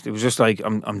was it. It was just like,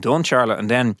 I'm done, Charlotte. And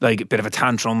then like a bit of a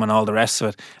tantrum and all the rest of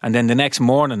it. And then the next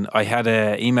morning I had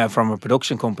an email from a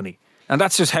production company. And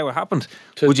that's just how it happened.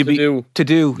 Would you be interested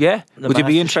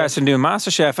in doing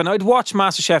MasterChef? And I'd watch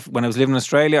MasterChef when I was living in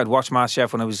Australia. I'd watch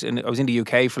MasterChef when I was in the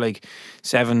UK for like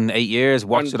 7-8 years.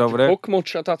 Watched it over there. Cook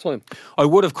much at that time? I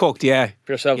would have cooked, yeah.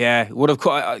 For yourself? Yeah, would have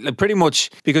cooked. Like, pretty much,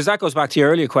 because that goes back to your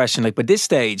earlier question. Like, by this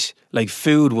stage, like,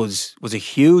 food was a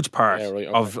huge part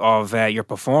of your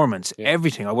performance. Yeah.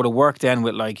 Everything. I would have worked then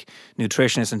with like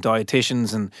nutritionists and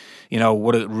dietitians, and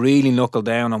would have really knuckled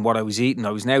down on what I was eating.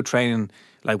 I was now training.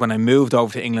 Like, when I moved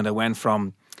over to England, I went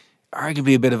from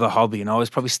arguably a bit of a hobby. I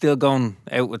was probably still going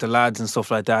out with the lads and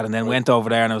stuff like that, and then went over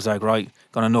there and I was like, right,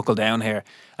 going to knuckle down here.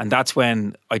 And that's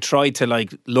when I tried to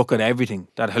like look at everything,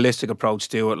 that holistic approach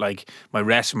to it, like my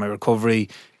rest, my recovery,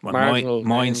 my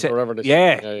mindset.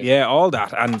 Yeah, all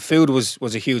that. And food was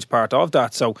a huge part of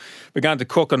that. So began to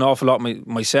cook an awful lot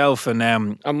myself. And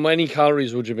how many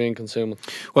calories would you be consuming?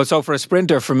 Well, so for a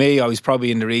sprinter, for me, I was probably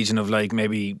in the region of like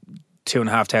maybe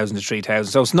 2,500 to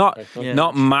 3,000. So it's not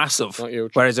massive. Not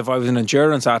huge. Whereas if I was an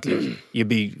endurance athlete, you'd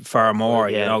be far more,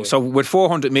 Yeah. So with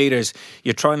 400 metres,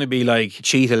 you're trying to be like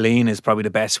cheetah lean is probably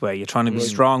the best way. You're trying to be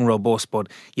strong, robust, but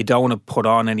you don't want to put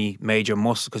on any major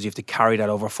muscle because you have to carry that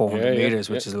over 400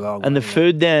 metres, which is a long. And the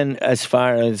food then, as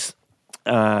far as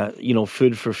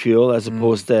food for fuel, as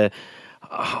opposed to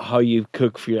how you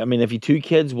cook for you. I mean, have you 2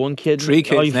 kids, 1 kid? 3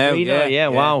 kids you've now. 3 Yeah.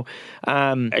 Wow.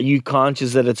 Are you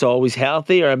conscious that it's always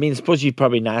healthy? Or I mean, I suppose you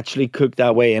probably naturally cook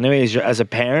that way anyway as a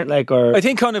parent, like, or I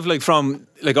think kind of like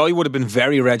I would have been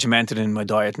very regimented in my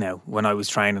diet now when I was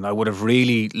training. I would have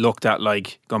really looked at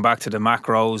like going back to the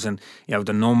macros and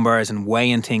the numbers and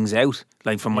weighing things out.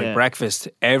 Like from my breakfast,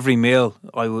 every meal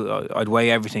I'd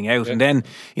weigh everything out, and then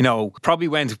probably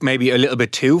went maybe a little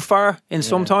bit too far in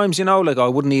sometimes. Like I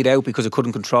wouldn't eat out because I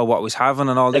couldn't control what I was having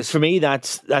and all like, this. for me,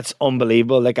 that's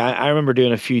unbelievable. Like I remember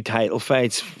doing a few title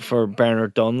fights for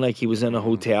Bernard Dunn. Like he was in a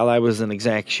hotel, I was an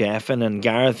exec chef, and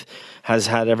Gareth has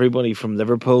had everybody from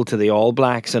Liverpool to the All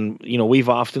Blacks, and we've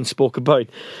often spoke about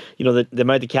the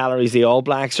amount of calories the All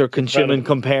Blacks are consuming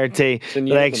compared to the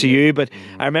likes of you. But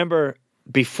I remember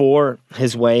before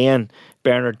his weigh-in,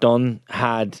 Bernard Dunn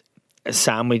had a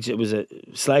sandwich. It was a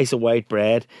slice of white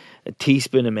bread, a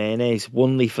teaspoon of mayonnaise,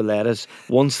 1 leaf of lettuce,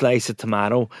 1 slice of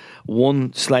tomato,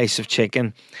 1 slice of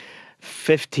chicken,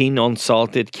 15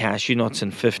 unsalted cashew nuts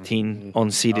and 15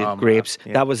 unseeded grapes.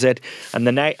 Yeah. That was it. And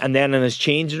then in his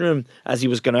changing room, as he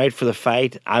was going out for the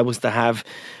fight, I was to have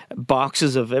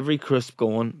boxes of every crisp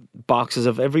going, boxes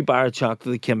of every bar of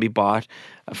chocolate that can be bought,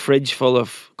 a fridge full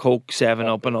of Coke,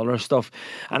 7-Up and other stuff.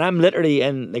 And I'm literally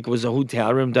in, like, it was a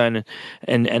hotel room down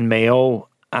in Mayo,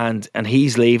 and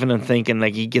he's leaving and thinking,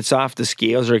 like, he gets off the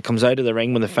scales or he comes out of the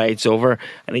ring when the fight's over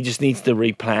and he just needs to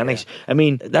replenish. I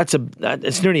mean,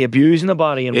 it's nearly abusing the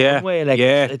body in one way. Like,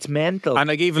 it's mental. And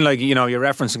like, even like, you're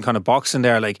referencing kind of boxing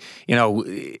there, like,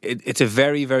 it's a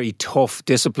very, very tough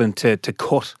discipline to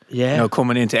cut,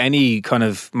 coming into any kind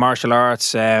of martial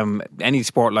arts, any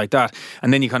sport like that.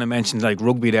 And then you kind of mentioned like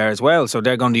rugby there as well. So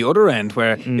they're going the other end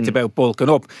where it's about bulking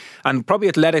up, and probably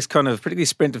athletics kind of particularly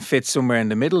sprint and fit somewhere in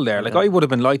the middle there. Like I would have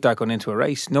been like that going into a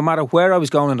race. No matter where I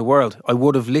was going in the world, I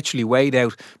would have literally weighed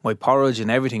out my porridge and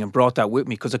everything and brought that with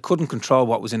me because I couldn't control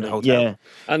what was in the hotel. Yeah.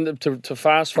 And to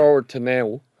fast forward to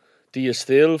now, do you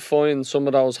still find some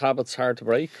of those habits hard to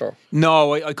break? Or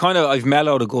no, I've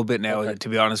mellowed a good bit now, to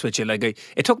be honest with you. Like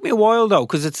it took me a while though,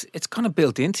 because it's kind of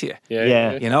built into you.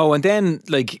 Yeah. And then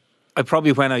like I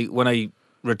probably when I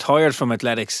retired from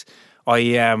athletics,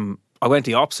 I went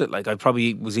the opposite. Like I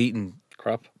probably was eating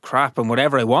crap and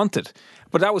whatever I wanted.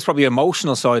 But that was probably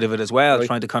emotional side of it as well,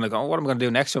 trying to kind of go, what am I going to do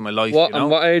next with my life? And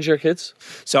what age are your kids?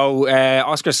 So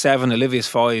Oscar's 7, Olivia's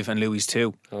 5 and Louis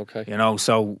 2. Okay.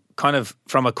 So kind of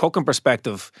from a cooking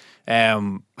perspective,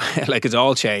 like it's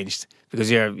all changed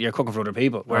because you're cooking for other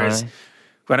people. Whereas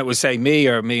when it was, say, me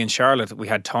and Charlotte, we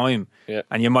had time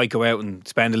and you might go out and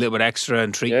spend a little bit extra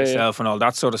and treat yourself and all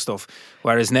that sort of stuff.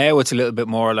 Whereas now it's a little bit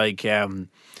more like...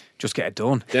 just get it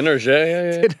done. Dinners,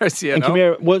 yeah. Dinners, And come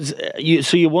here,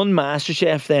 so you won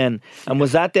MasterChef then, and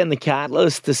was that then the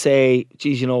catalyst to say,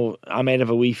 geez, I might have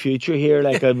a wee future here,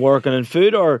 like I'm working in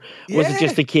food, or was it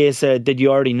just a case did you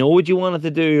already know what you wanted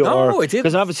to do? No, I didn't.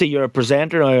 Because obviously you're a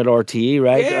presenter now at RTE,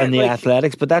 right, and the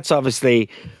athletics, but that's obviously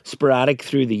sporadic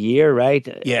through the year, right?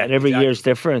 Yeah, and every year is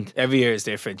different. Every year is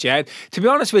different, yeah. To be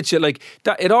honest with you, like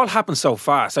that, it all happened so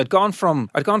fast. I'd gone from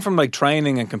like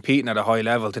training and competing at a high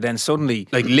level to then suddenly,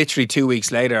 like literally 2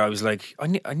 weeks later, I was like,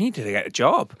 I need to get a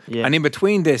job. Yeah. And in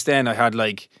between this, then I had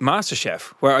like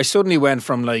MasterChef, where I suddenly went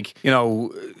from like,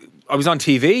 I was on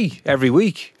TV every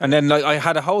week, and then like I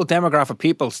had a whole demographic of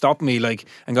people stop me like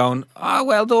and going,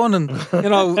 well done, and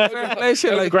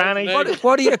like Granny,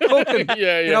 what are you cooking?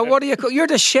 What are you cooking? You're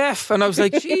the chef, and I was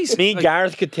like, jeez. Me and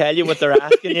Gareth could tell you what they're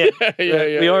asking you.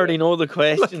 We already know the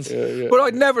questions. But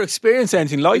I'd never experienced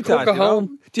anything like that. Cook at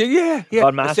home. Yeah.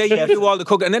 God, say you do all the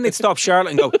cooking, and then they'd stop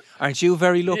Charlotte and go, aren't you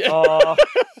very lucky?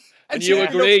 And you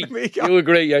agree. You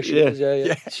agree, yeah, she is,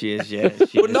 yeah. She is.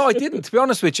 But no, I didn't. To be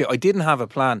honest with you, I didn't have a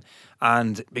plan.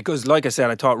 And because, like I said,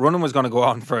 I thought running was going to go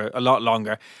on for a lot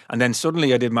longer. And then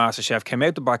suddenly I did MasterChef, came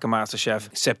out the back of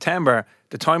MasterChef. September,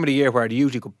 the time of the year where I'd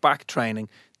usually go back training,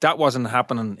 that wasn't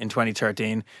happening in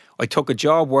 2013. I took a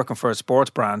job working for a sports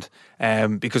brand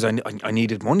because I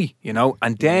needed money,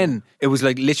 And then it was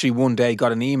like literally one day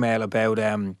got an email about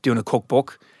doing a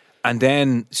cookbook. And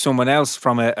then someone else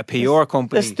from a PR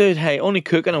company. This dude, hey, only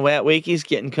cooking a wet week, he's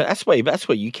getting... That's why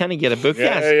you can't get a book.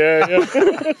 Yeah.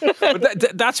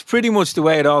 But that's pretty much the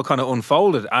way it all kind of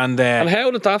unfolded. And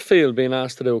how did that feel, being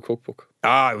asked to do a cookbook?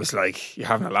 I was like, you're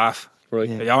having a laugh. Right.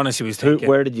 I honestly was thinking...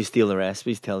 Where did you steal the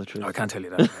recipes? Tell the truth. I can't tell you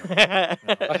that.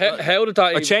 How did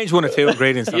that... I changed 1 or 2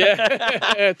 ingredients.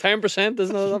 10%,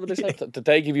 isn't that what they said? Did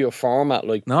they give you a format?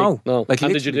 No. Like,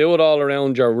 and did you do it all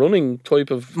around your running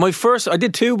type of... I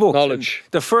did 2 books. Knowledge.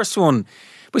 The first one...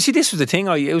 But see, this was the thing.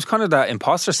 It was kind of that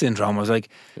imposter syndrome. I was like,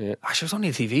 "Gosh, it was only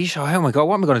a TV show. Oh my God,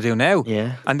 what am I going to do now?"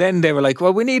 Yeah. And then they were like,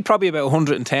 "Well, we need probably about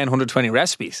 110, 120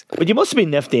 recipes." But you must have been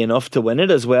nifty enough to win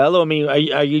it as well. I mean,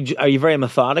 are you very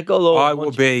methodical? Or I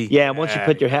would be. Yeah, once you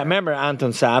put your head. I remember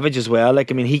Anton Savage as well.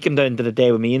 Like, I mean, he came down to the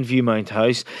day with me in Viewmount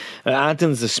House.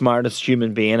 Anton's the smartest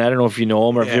human being. I don't know if you know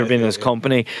him or if you've been in his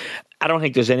company. I don't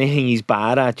think there's anything he's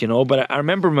bad at, but I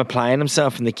remember him applying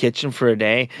himself in the kitchen for a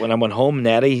day. When I went home,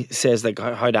 Nettie says, like,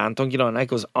 how'd Anton get on? And I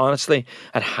goes, honestly,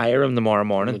 I'd hire him tomorrow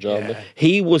morning.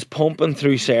 He was pumping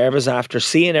through service after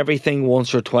seeing everything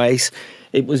once or twice.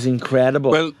 It was incredible.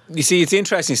 Well, you see, it's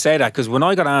interesting you say that, because when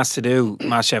I got asked to do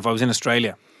MasterChef, I was in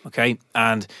Australia, okay?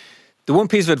 And the one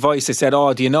piece of advice they said,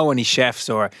 do you know any chefs,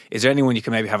 or is there anyone you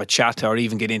can maybe have a chat to or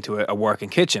even get into a working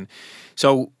kitchen?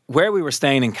 So where we were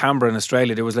staying in Canberra in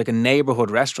Australia, there was like a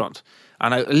neighbourhood restaurant,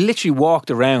 and I literally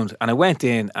walked around and I went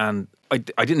in and I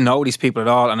didn't know these people at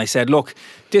all, and I said, look,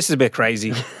 this is a bit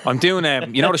crazy. I'm doing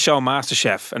the show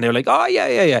MasterChef, and they were like, oh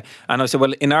yeah. And I said,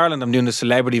 well, in Ireland I'm doing the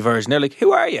celebrity version. They're like,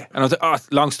 who are you? And I was like, oh,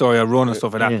 long story, I run and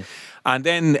stuff like that. Yeah. And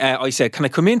then I said, can I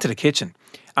come into the kitchen?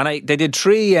 And they did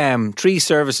three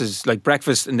services, like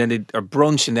breakfast and then or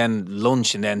brunch and then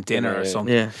lunch and then dinner or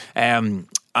something. Yeah.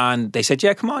 And they said,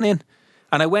 yeah, come on in.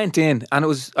 And I went in, and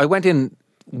I went in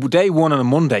day one on a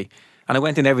Monday, and I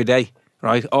went in every day,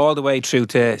 right, all the way through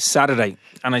to Saturday.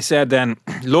 And I said then,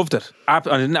 loved it.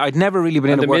 I'd never really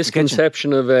been in a working kitchen. The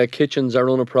misconception of kitchens are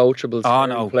unapproachable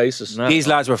to places. No. These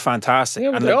lads were fantastic.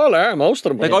 Yeah, but they all are, most of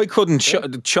them. Like, I couldn't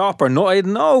chop or no, I had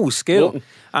no skill.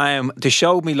 They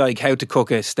showed me like how to cook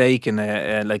a steak and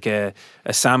a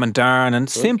salmon darn and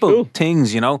simple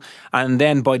things, And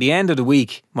then by the end of the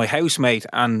week, my housemate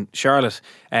and Charlotte,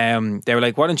 they were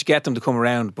like, why don't you get them to come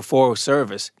around before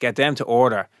service, get them to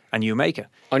order, and you make it.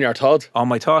 On your Todd? On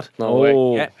my Todd. No way.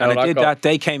 Yeah. And I did that.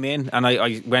 They came in and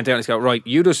I went down and said, right,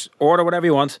 you just order whatever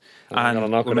you want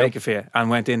and we'll make it for you. And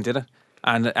went in, did it.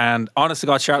 And honest to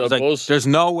God, Charlotte was like, there's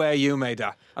no way you made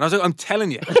that. And I was like, I'm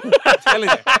telling you.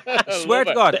 I swear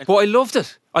to God. But I loved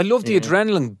it. I loved the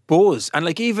adrenaline buzz. And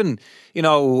like even, I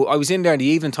was in there in the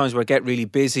evening times where I get really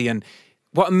busy. And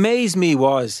what amazed me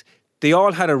was they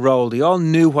all had a role. They all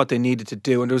knew what they needed to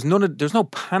do. And there was no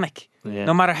panic. Yeah.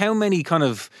 No matter how many kind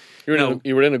of... You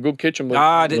were in a good kitchen.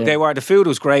 But they were. The food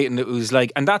was great. And it was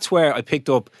like... And that's where I picked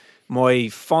up my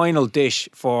final dish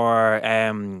for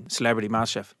Celebrity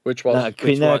MasterChef. Which was?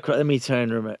 Let me try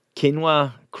and remember.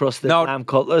 Quinoa crusted lamb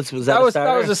cutlets. Was that a starter?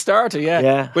 That was a starter,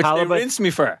 yeah. Which halibut, they rinsed me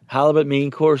for. Halibut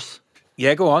main course.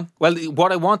 Yeah, go on. Well,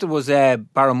 what I wanted was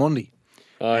barramundi.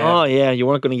 Oh yeah, you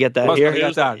weren't going to get that here.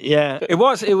 Yeah, it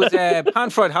was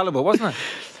pan-fried halibut, wasn't it?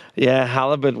 Yeah,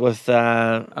 halibut with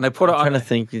and I put it on. I'm trying to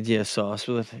think, did you have sauce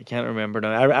with it? I can't remember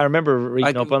now. I remember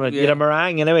reading up on it. You had a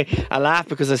meringue anyway. I laughed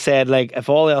because I said, like, if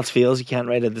all else fails, you can't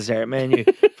write a dessert menu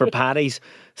for patties.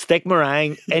 Stick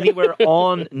meringue anywhere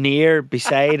on, near,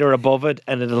 beside, or above it,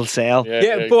 and it'll sell.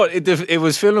 Yeah. But it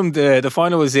was filmed. The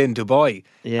final was in Dubai,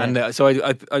 and so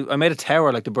I made a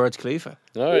tower like the Burj Khalifa.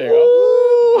 Oh, there you go.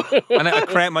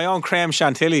 And my own creme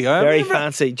chantilly. Very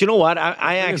fancy. Do you know what?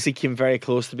 I actually came very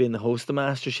close to being the host of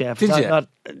MasterChef. Did you?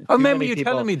 I remember you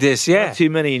telling me this, yeah. Not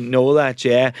too many know that,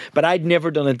 yeah. But I'd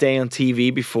never done a day on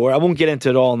TV before. I won't get into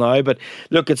it all now, but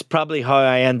look, it's probably how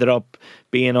I ended up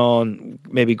being on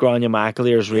maybe Grania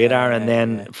McAleer's radar and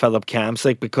then Philip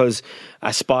Kamsick, because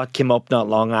a spot came up not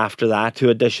long after that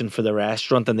to audition for the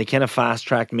restaurant, and they kind of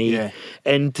fast-tracked me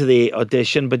into the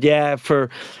audition. But yeah, for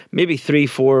maybe 3,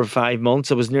 4 or 5 months,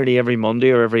 it was nearly every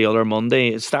Monday or every other Monday.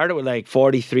 It started with like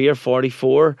 43 or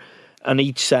 44 on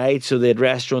each side, so they had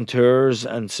restaurateurs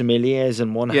and sommeliers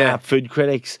and one half food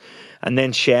critics, and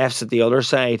then chefs at the other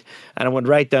side. And I went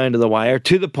right down to the wire,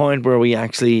 to the point where we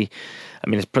actually... I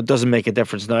mean, it doesn't make a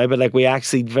difference now, but like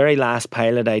very last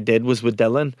pilot I did was with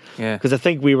Dylan. Yeah. Because I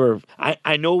think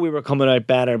I know we were coming out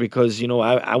better because,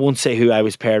 I won't say who I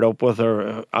was paired up with,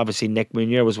 or obviously Nick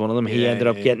Munier was one of them. He ended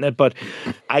up getting it. But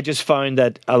I just found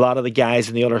that a lot of the guys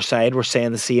on the other side were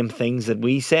saying the same things that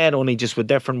we said, only just with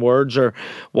different words or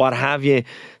what have you.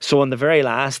 So on the very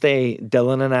last day,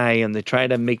 Dylan and they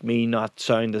tried to make me not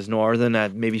sound as northern. I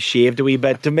maybe shaved a wee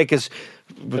bit to make us...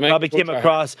 We probably came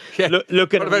across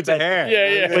looking what about the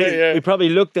hair? We probably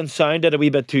looked and sounded a wee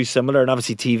bit too similar, and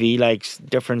obviously TV likes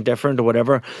different or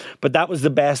whatever. But that was the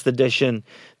best audition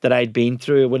that I'd been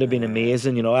through. It would have been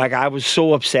amazing, Like I was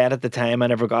so upset at the time I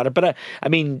never got it. But I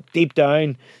mean, deep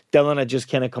down, Dylan had just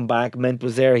kind of come back. Mint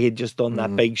was there. He had just done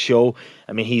that big show.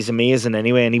 I mean, he's amazing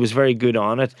anyway, and he was very good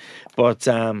on it. But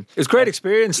it was a great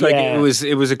experience. Like it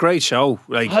was a great show.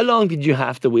 Like, how long did you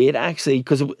have to wait actually?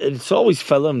 Because it's always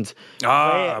filmed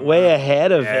way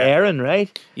ahead of airing,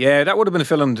 right? Yeah, that would have been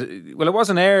filmed. Well, it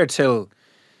wasn't aired till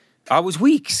it was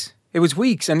weeks. It was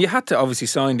weeks, and you had to obviously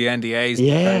sign the NDAs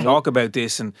and talk about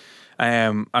this and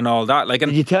all that. Like,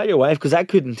 did you tell your wife? Because I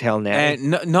couldn't tell Nettie.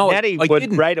 No, Nettie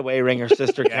would right away ring her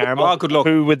sister Carmel. Oh, good luck.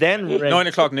 Who would then ring 9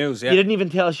 o'clock news. Yeah, you didn't even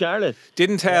tell Charlotte.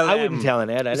 Didn't tell. I wouldn't tell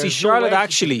Annette. See, Charlotte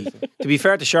actually. To be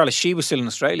fair to Charlotte, she was still in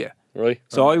Australia. Right.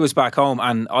 So I was back home,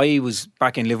 and I was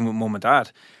back in living with mum and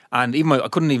dad. And even I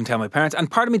couldn't even tell my parents. And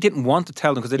part of me didn't want to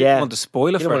tell them because I didn't want to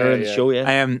spoil it for her.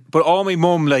 Show, but all my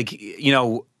mum, like, you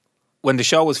know, when the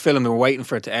show was filmed, they were waiting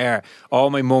for it to air.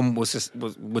 All my mum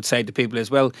would say to people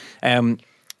as well,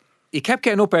 he kept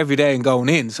getting up every day and going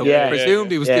in, so we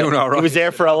presumed he was doing all right. He was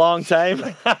there for a long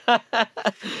time.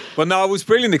 But no, it was a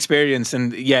brilliant experience,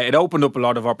 and it opened up a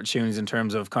lot of opportunities in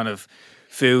terms of kind of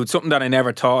food, something that I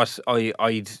never thought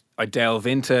I'd delve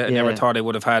into. I never thought I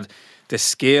would have had the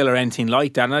skill or anything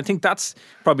like that, and I think that's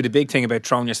probably the big thing about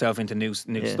throwing yourself into new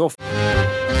stuff.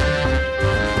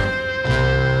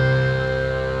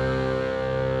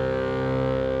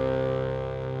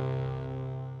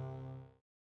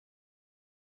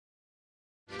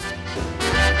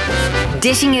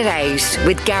 Dishing It Out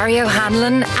with Gary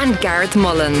O'Hanlon and Gareth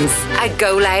Mullins, a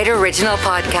Go Loud original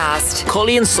podcast.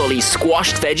 Cully and Sully's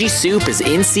squashed veggie soup is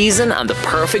in season and the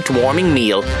perfect warming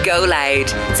meal. Go Loud.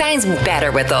 Sounds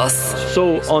better with us.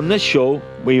 So on this show,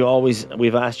 we've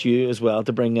asked you as well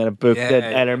to bring in a book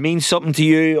that either means something to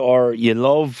you or you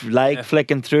love,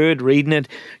 flicking through it, reading it,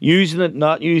 using it,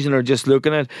 not using it, or just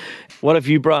looking at it. What have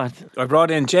you brought? I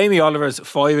brought in Jamie Oliver's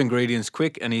 5 Ingredients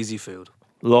Quick and Easy Food.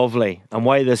 Lovely. And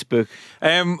why this book?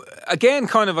 Again,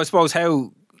 kind of, I suppose,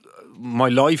 how my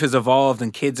life has evolved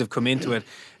and kids have come into it.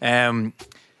 And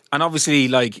obviously,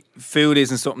 like, food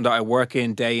isn't something that I work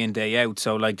in, day out.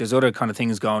 So, like, there's other kind of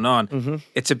things going on. Mm-hmm.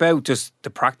 It's about just the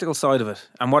practical side of it.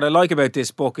 And what I like about this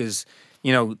book is,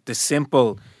 you know, the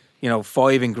simple,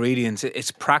 5 ingredients. It's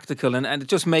practical and it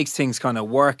just makes things kind of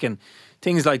work. And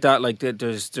things like that, like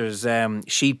there's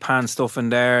sheet pan stuff in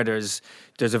there. There's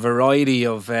a variety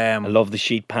of. I love the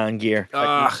sheet pan gear.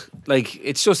 Like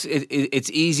it's just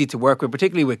it's easy to work with,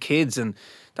 particularly with kids, and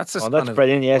that's just. Oh, that's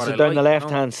brilliant! Yeah, so down the left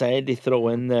hand side, they throw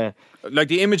in the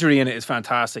imagery in it is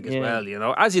fantastic as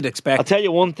well. As you'd expect. I'll tell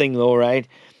you one thing though, right,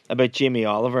 about Jamie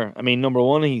Oliver. I mean, number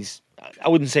one, I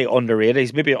wouldn't say underrated.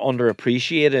 He's maybe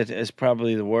underappreciated is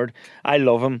probably the word. I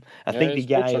love him. I think the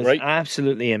guy is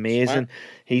absolutely amazing. Smart.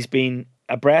 He's been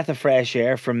a breath of fresh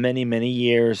air for many, many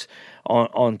years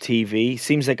on TV.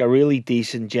 Seems like a really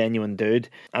decent, genuine dude.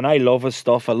 And I love his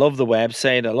stuff. I love the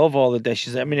website. I love all the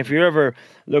dishes. I mean, if you're ever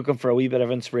looking for a wee bit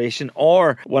of inspiration,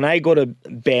 or when I go to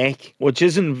bake, which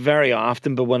isn't very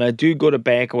often, but when I do go to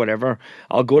bake or whatever,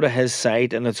 I'll go to his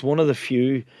site, and it's one of the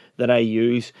few that I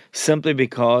use simply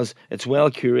because it's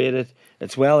well curated,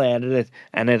 it's well edited,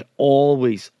 and it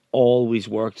always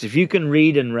works. If you can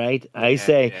read and write,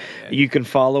 you can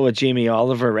follow a Jamie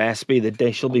Oliver recipe, the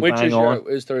dish will be bang on.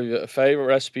 Is there a favourite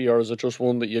recipe, or is it just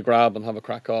one that you grab and have a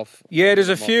crack off? Yeah, there's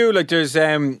a few. Like there's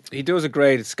he does a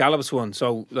great scallops one.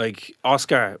 So like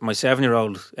Oscar, my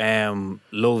 7-year-old,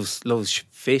 loves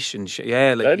fish and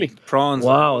like prawns.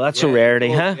 Wow, that's a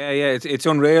rarity, huh? Yeah, it's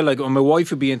unreal. Like my wife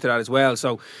would be into that as well.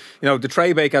 So the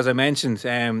tray bake, as I mentioned,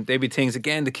 they'd be things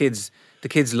again. The kids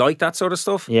like that sort of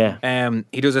stuff. Yeah.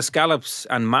 He does a scallops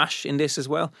and mash in this as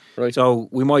well. Right. So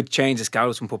we might change the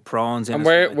scallops and put prawns in. And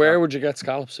where would you get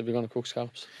scallops if you're going to cook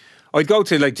scallops? I'd go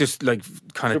to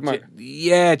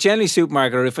generally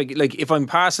supermarket, or if I'm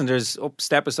passing, there's up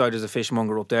step aside, there's a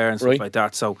fishmonger up there and stuff like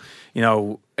that. So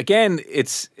again,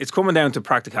 it's coming down to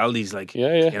practicalities. Like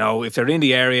if they're in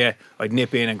the area, I'd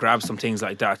nip in and grab some things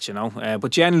like that. But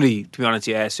generally, to be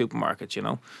honest, supermarket.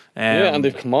 And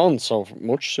they've come on so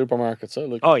much supermarkets.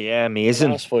 Amazing.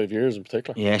 The last 5 years in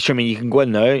particular. Yeah, sure. I mean, you can go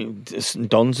in now,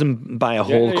 Duns, and buy a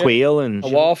whole quail. And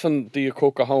how often do you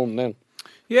cook at home then?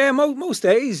 Yeah, most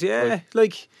days,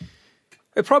 Like,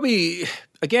 it probably,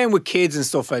 again, with kids and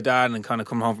stuff like that, and kind of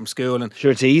coming home from school. And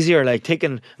sure, it's easier, like,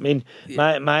 taking, I mean,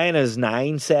 mine is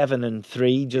 9, 7 and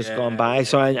 3 just gone by,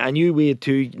 so I knew we had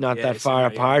two not that far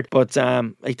apart, but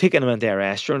like, taking them into a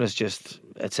restaurant is just,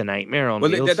 it's a nightmare on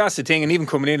wheels. That's the thing, and even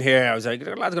coming in here, I was like,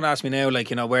 the lad's going to ask me now, like,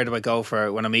 where do I go for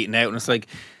when I'm eating out, and it's like,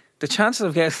 the chances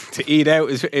of getting to eat out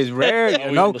is rare,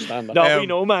 you know. Understand that. No, we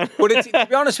know, man. But to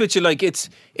be honest with you, like it's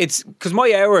because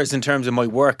my hours in terms of my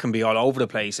work can be all over the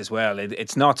place as well.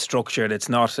 It's not structured. It's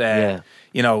not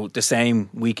you know, the same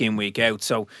week in, week out.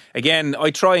 So again,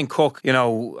 I try and cook. You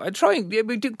know,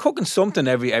 we do cooking something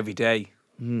every day.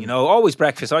 You know, always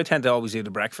breakfast. I tend to always do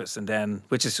the breakfast, and then,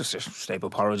 which is just a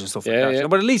staple porridge and stuff like that. Yeah. You know,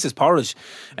 but at least it's porridge.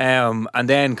 And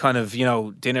then kind of, you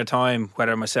know, dinner time,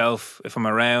 whether myself, if I'm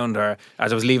around, or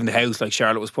as I was leaving the house, like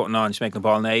Charlotte was putting on, she's making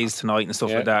bolognese tonight and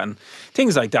stuff like that, and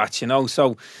things like that, you know.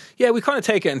 So, yeah, we kind of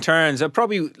take it in turns.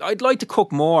 I'd like to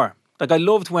cook more. Like, I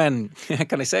loved when,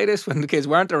 can I say this? When the kids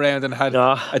weren't around and had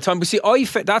a time. But see,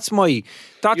 that's where... You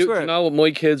know what,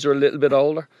 my kids are a little bit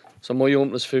older. So my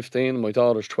young is 15 and my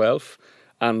daughter's 12.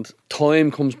 And time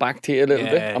comes back to you a little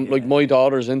bit. Like, my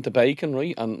daughter's into bacon,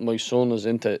 right? And my son is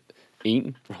into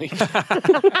eating, right?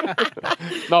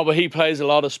 No, but he plays a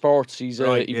lot of sports. He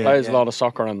plays a lot of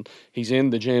soccer, and he's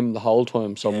in the gym the whole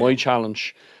time. So my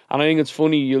challenge, and I think it's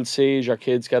funny, you'll see as your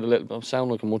kids get a little... I sound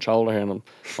like I'm much older here, and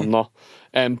I'm not.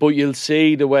 But you'll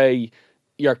see the way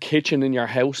your kitchen in your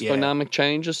house dynamic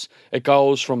changes. It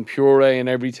goes from puree and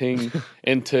everything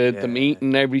into the meat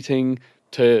and everything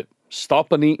to...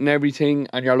 stopping eating everything,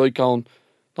 and you're like going,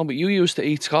 no, but you used to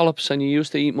eat scallops and you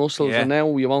used to eat mussels, and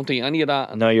now you won't eat any of that.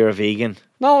 And now you're a vegan.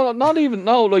 No, not even.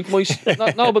 No, like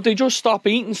no, but they just stop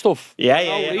eating stuff. Yeah.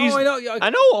 I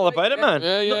know all about it, man.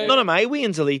 Yeah. None of my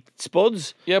weans will eat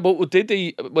spuds. Yeah, but did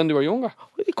they when they were younger?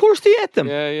 Of course they ate them.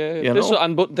 Yeah.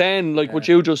 But then, like what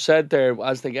you just said there,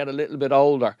 as they get a little bit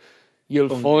older, you'll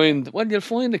find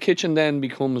the kitchen then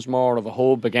becomes more of a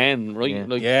hub again, right?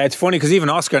 Yeah, it's funny because even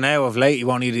Oscar now of late, he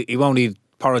won't eat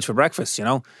porridge for breakfast, you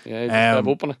know. Yeah, he just gave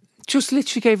up on it. Just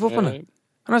literally gave up on it.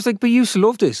 And I was like, but you used to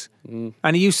love this.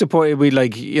 And he used to put it with,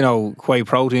 like, you know, whey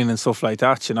protein and stuff like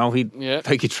that, you know. He'd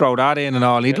throw that in and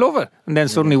all. He'd love it. And then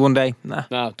suddenly one day,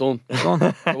 done.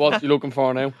 What's he looking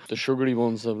for now? The sugary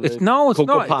ones. It's not.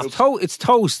 It's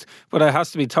toast, but it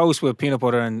has to be toast with peanut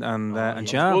butter and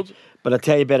jam. Good. But I'll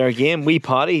tell you better again, we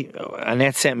Paddy,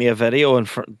 Annette sent me a video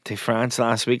to France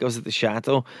last week. I was at the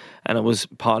Chateau, and it was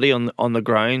Paddy on the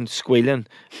ground squealing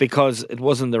because it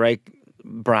wasn't the right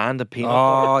brand of peanut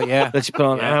butter that she put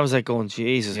on. And I was like going,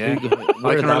 Jesus, I can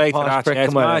relate to that.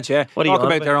 It's mad, What talk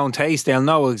about their own taste, they'll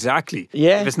know exactly.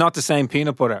 Yeah. If it's not the same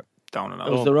peanut butter, don't know.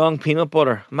 It was the wrong peanut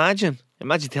butter. Imagine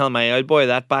telling my old boy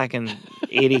that back in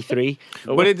 83.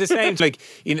 But it's the same, like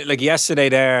yesterday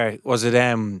there, was it,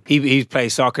 he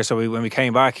plays soccer, so when we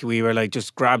came back, we were like,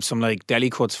 just grab some like deli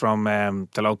cuts from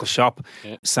the local shop.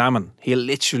 Salmon. He'll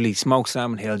literally smoke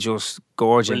salmon, he'll just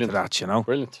gorge into that, you know.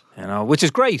 Brilliant. You know, which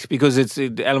is great because it's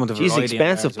the element of variety. These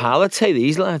expensive pallets, hey,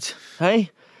 these lads.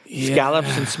 Hey?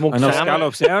 Scallops and smoked salmon.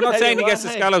 Scallops. Yeah, I'm not saying he gets the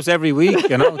scallops every week,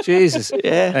 you know. Jesus.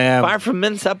 Yeah. Far from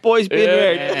mince, that boy's been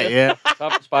here. Yeah.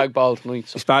 Top spag ball tonight.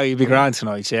 Spag will be grand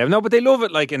tonight, yeah. No, but they love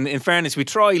it. Like, in fairness, we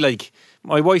try, like,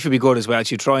 my wife would be good as well.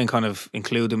 She'd try and kind of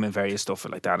include them in various stuff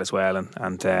like that as well,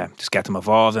 and just get them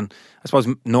involved, and I suppose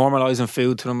normalising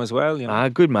food to them as well, you know.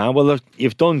 Good man. Well, look,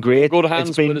 you've done great. Good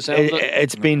hands.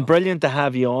 It's been brilliant to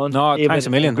have you on. No, thanks a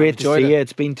million. Great to see you.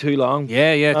 It's been too long.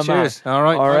 Yeah. Cheers. All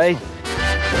right.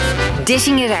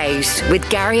 Dishing It Out with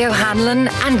Gary O'Hanlon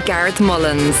and Gareth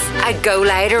Mullins, a Go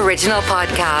Loud original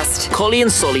podcast. Cully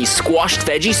and Sully squashed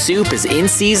veggie soup is in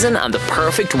season and the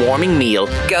perfect warming meal.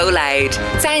 Go Loud.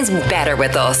 Sounds better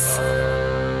with us.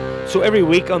 So every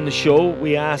week on the show,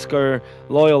 we ask our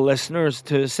loyal listeners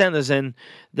to send us in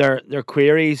their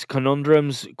queries,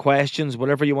 conundrums, questions,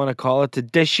 whatever you want to call it, to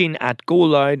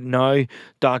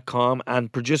dishing@goloudnow.com.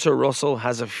 And producer Russell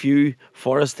has a few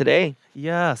for us today.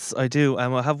 Yes, I do.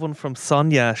 I have one from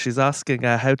Sonia. She's asking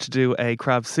how to do a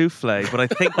crab souffle, but I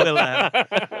think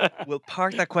we'll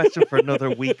park that question for another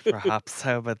week, perhaps.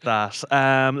 How about that?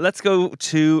 Let's go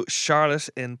to Charlotte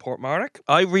in Portmarnock.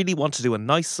 I really want to do a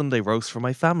nice Sunday roast for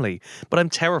my family, but I'm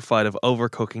terrified of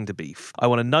overcooking the beef. I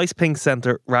want a nice pink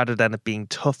centre rather than it being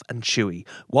tough and chewy.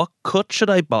 What cut should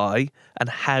I buy, and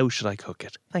how should I cook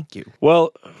it? Thank you.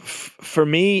 Well, for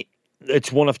me,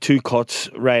 it's one of two cuts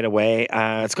right away.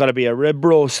 It's got to be a rib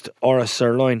roast or a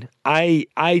sirloin. I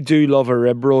do love a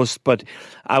rib roast, but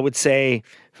I would say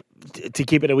to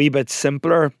keep it a wee bit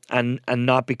simpler and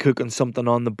not be cooking something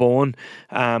on the bone,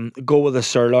 go with a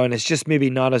sirloin. It's just maybe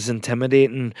not as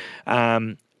intimidating.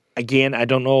 Again, I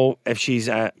don't know if she's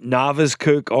a novice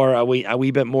cook or a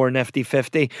wee bit more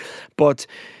nifty-50, but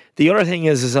the other thing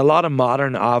is a lot of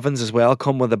modern ovens as well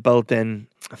come with a built-in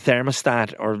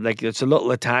thermostat, or like it's a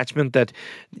little attachment that,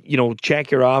 you know,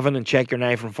 check your oven and check your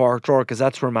knife and fork drawer, because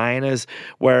that's where mine is,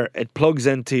 where it plugs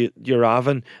into your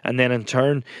oven, and then in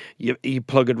turn you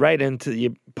plug it right into,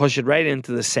 you push it right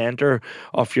into the center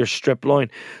of your strip loin.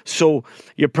 So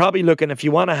you're probably looking, if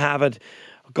you want to have it,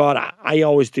 God, I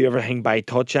always do everything by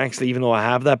touch, actually, even though I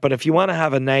have that. But if you want to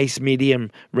have a nice,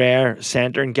 medium, rare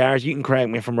centre, and Gareth, you can correct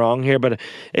me if I'm wrong here, but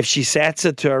if she sets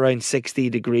it to around 60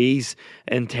 degrees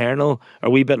internal, or a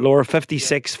wee bit lower,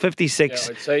 56. Yeah,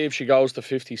 I'd say if she goes to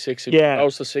 56, if she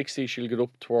goes to 60, she'll get up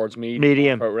towards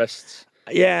medium. For rests.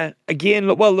 Yeah,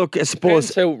 again, well, look, I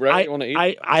suppose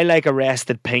I like a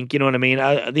rested pink, you know what I mean?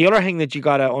 The other thing that you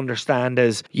got to understand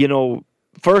is, you know,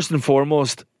 first and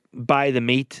foremost, buy the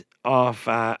meat of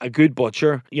a good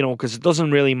butcher, you know, because it doesn't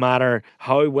really matter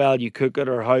how well you cook it,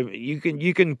 or how you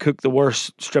can cook the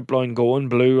worst strip loin going,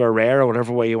 blue or rare or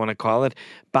whatever way you want to call it.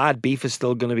 Bad beef is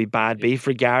still going to be bad beef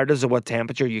regardless of what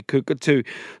temperature you cook it to.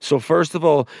 So first of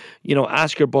all, you know,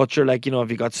 ask your butcher, like, you know, if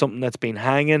you got something that's been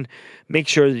hanging, make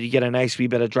sure that you get a nice wee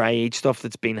bit of dry aged stuff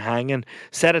that's been hanging.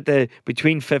 Set it to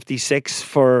between 56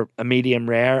 for a medium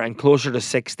rare and closer to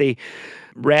 60.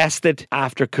 Rest it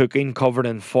after cooking, covered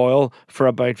in foil, for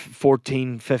about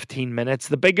 14-15 minutes.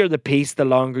 The bigger the piece, the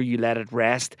longer you let it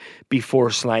rest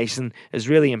before slicing is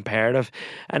really imperative.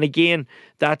 And again,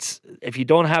 that's if you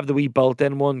don't have the wee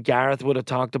built-in one. Gareth would have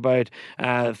talked about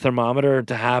a thermometer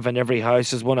to have in every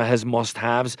house as one of his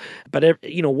must-haves. But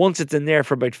you know, once it's in there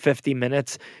for about 50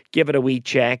 minutes, give it a wee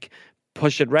check.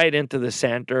 Push it right into the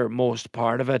center most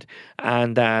part of it,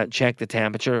 and check the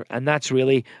temperature. And that's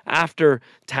really, after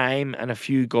time and a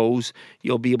few goes,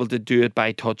 you'll be able to do it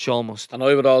by touch almost. And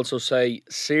I would also say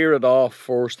sear it off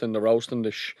first in the roasting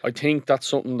dish. I think that's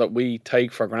something that we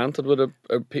take for granted with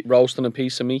roasting a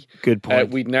piece of meat. Good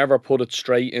point. We'd never put it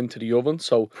straight into the oven.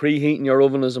 So preheating your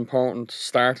oven is important.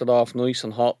 Start it off nice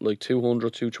and hot, like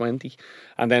 200, 220.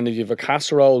 And then if you have a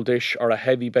casserole dish or a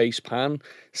heavy base pan,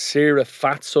 sear it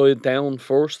fat side down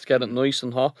first, get it nice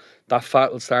and hot. That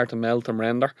fat will start to melt and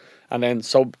render. And then,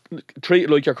 so treat it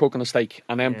like you're cooking a steak,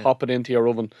 and then pop it into your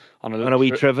oven on a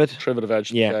wee trivet. Trivet of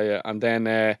vegetables. Yeah. And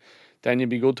then you'll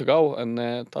be good to go. And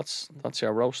that's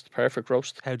your roast, perfect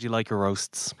roast. How do you like your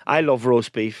roasts? I love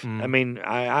roast beef. I mean,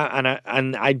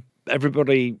 I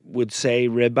everybody would say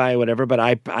ribeye, whatever, but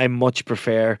I much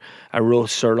prefer a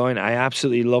roast sirloin. I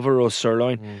absolutely love a roast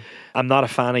sirloin. I'm not a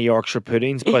fan of Yorkshire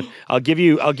puddings, but I'll give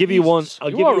you one. I'll give you one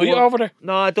over there.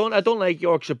 No, I don't like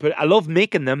Yorkshire pudding. I love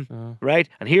making them, right?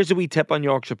 And here's a wee tip on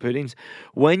Yorkshire puddings: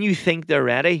 when you think they're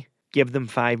ready, give them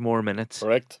 5 more minutes.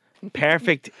 Correct.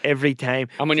 Perfect every time.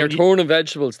 And when you're turning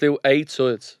vegetables, do 8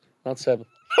 sides, not 7.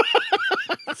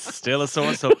 Still a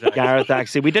sore subject. Gareth,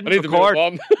 actually, we didn't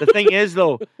record. The thing is,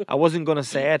 though, I wasn't going to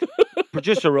say it.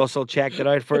 Producer Russell checked it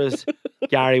out for us.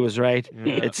 Gary was right.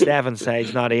 It's 7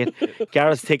 sides, not 8.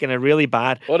 Gareth's taking it really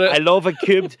bad. I love a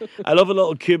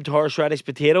little cubed horseradish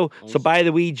potato. So buy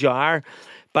the wee jar.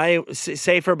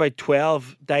 Say for about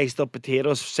 12 diced up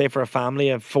potatoes, say for a family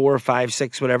of 4, 5,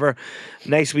 6, whatever.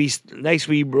 Nice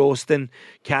wee roasting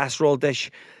casserole dish.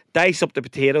 Dice up the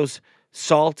potatoes,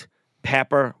 salt,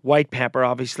 pepper, white pepper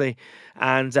obviously,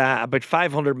 and about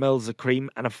 500 mils of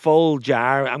cream, and a full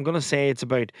jar. I'm going to say it's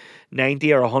about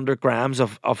 90 or 100 grams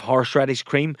of horseradish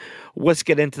cream. Whisk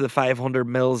it into the 500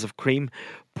 mils of cream.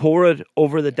 Pour it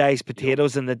over the diced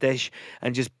potatoes in the dish,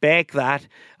 and just bake that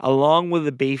along with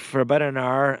the beef for about an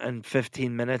hour and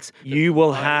 15 minutes. You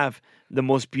will have the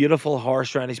most beautiful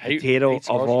horseradish potato of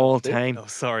all time. Oh,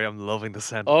 sorry, I'm loving the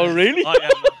scent. Oh, really?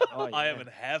 I am in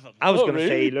heaven. I was going to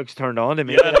say he looks turned on to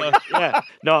me.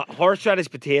 No, horseradish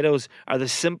potatoes are the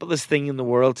simplest thing in the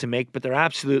world to make, but they're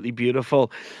absolutely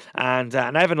beautiful. And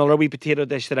I have another wee potato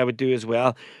dish that I would do as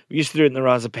well. We used to do it in the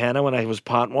Rosapenna when I was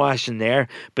pot washing there,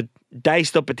 but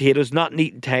diced up potatoes, not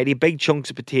neat and tidy, big chunks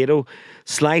of potato,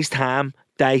 sliced ham,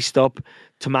 diced up,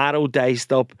 tomato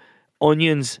diced up,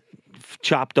 onions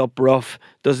chopped up rough,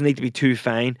 doesn't need to be too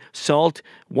fine, salt,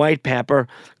 white pepper,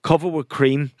 cover with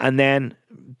cream, and then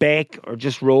bake or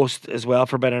just roast as well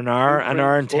for about an hour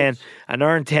and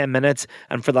 10 minutes.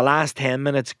 And for the last 10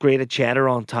 minutes, grated cheddar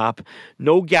on top.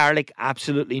 No garlic,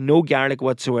 absolutely no garlic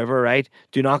whatsoever, right?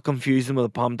 Do not confuse them with a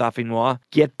pomme dauphinoise.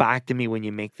 Get back to me when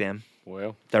you make them.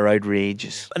 Well, they're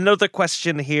outrageous. Another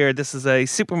question here. This is a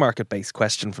supermarket-based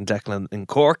question from Declan in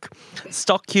Cork.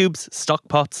 Stock cubes, stock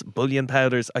pots, bouillon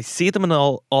powders. I see them in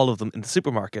all of them in the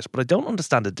supermarket, but I don't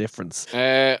understand the difference.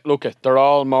 Look, they're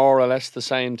all more or less the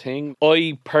same thing.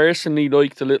 I personally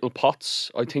like the little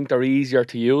pots. I think they're easier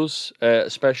to use,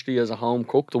 especially as a home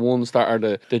cook. The ones that are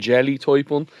the jelly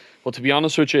type one. But to be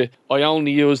honest with you, I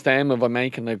only use them if I'm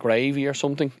making a gravy or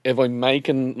something. If I'm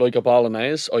making like a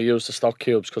bolognese, I use the stock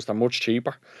cubes because they're much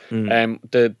cheaper.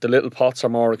 The little pots are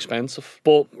more expensive,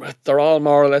 but they're all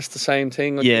more or less the same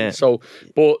thing. I think. So,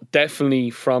 but definitely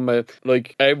from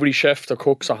every chef that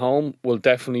cooks at home will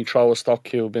definitely throw a stock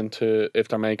cube into if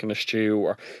they're making a stew,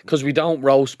 or because we don't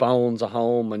roast bones at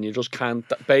home, and you just can't.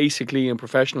 Basically, in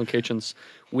professional kitchens,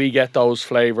 we get those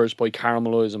flavours by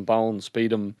caramelising bones, be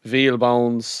them veal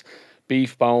bones,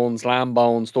 beef bones, lamb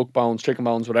bones, duck bones, chicken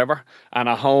bones, whatever. And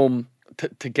at home,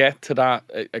 to get to that,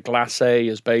 a glacé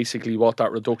is basically what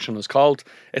that reduction is called.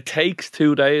 It takes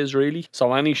 2 days, really.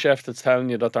 So any chef that's telling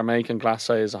you that they're making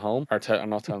glacés at home are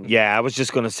not telling you. Yeah, I was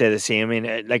just going to say the same. I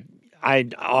mean, I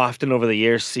often over the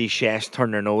years see chefs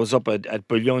turn their nose up at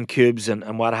bouillon cubes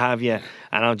and what have you,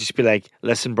 and I'll just be like,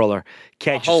 listen, brother,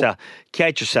 catch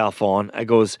yourself on.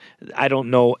 I don't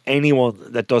know anyone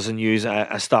that doesn't use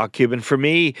a stock cube. And for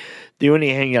me, the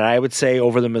only thing that I would say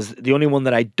over them is the only one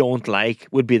that I don't like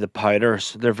would be the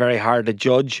powders. They're very hard to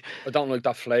judge. I don't like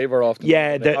that flavour of them.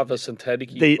 Yeah, they have a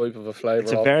synthetic type of a flavour.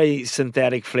 It's a very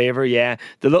synthetic flavour, yeah.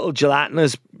 The little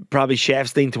gelatinous, probably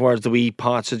chefs lean towards the wee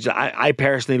pots. I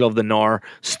personally love the Knorr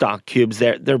stock cubes.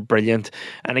 They're brilliant.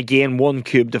 And again, 1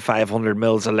 cube to 500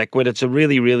 mils of liquid. It's a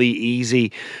really, really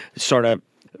easy sort of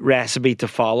recipe to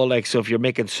follow. Like, so if you're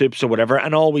making soups or whatever,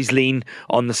 and always lean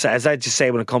on the side, as I just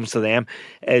say when it comes to them,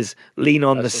 is lean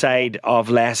on the side of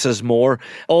less is more.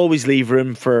 Always leave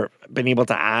room for being able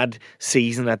to add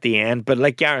season at the end. But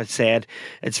like Gareth said,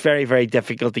 it's very, very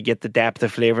difficult to get the depth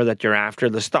of flavour that you're after.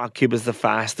 The stock cube is the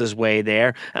fastest way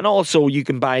there. And also you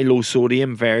can buy low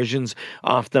sodium versions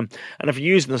of them. And if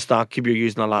you're using the stock cube, you're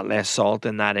using a lot less salt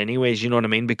in that anyways, you know what I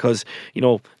mean? Because,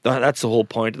 that's the whole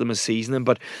point of them is seasoning.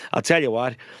 But I'll tell you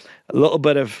what, a little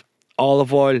bit of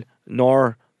olive oil,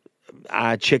 nor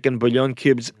chicken bouillon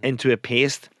cubes into a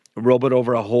paste, rub it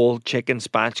over a whole chicken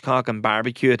spatchcock and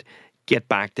barbecue it. Get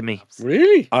back to me.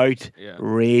 Really?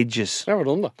 Outrageous. Never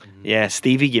done that. Yeah,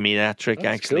 Stevie gave me that trick.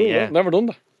 That's actually. Cool, yeah, never done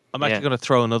that. I'm actually going to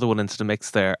throw another one into the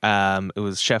mix there. It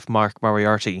was Chef Mark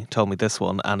Moriarty told me this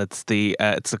one, and it's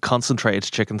a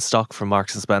concentrated chicken stock from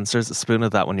Marks and Spencer's. A spoon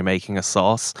of that when you're making a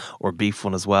sauce or beef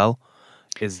one as well.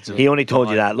 He only told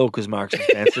you that, look, because Marks and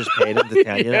Spencer's paid him to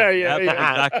tell you that. Yeah,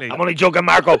 exactly. I'm only joking,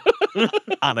 Marco.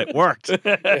 And it worked. Yeah.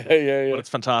 But it's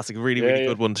fantastic. Really, really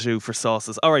good one too for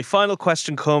sauces. All right, final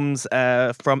question comes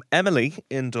from Emily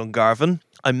in Dungarvan.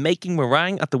 I'm making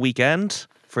meringue at the weekend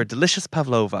for a delicious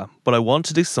pavlova, but I want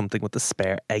to do something with the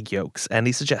spare egg yolks.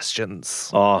 Any suggestions?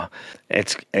 Oh,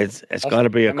 it's got to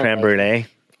be a creme brulee.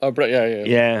 Oh, yeah.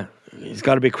 Yeah, it's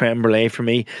got to be creme brulee for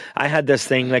me. I had this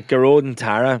thing, like Gareth and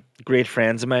Tara, great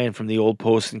friends of mine from the old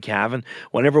post in Cavan.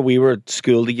 Whenever we were at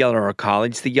school together or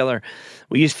college together,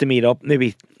 we used to meet up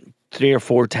maybe 3 or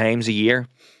 4 times a year.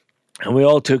 And we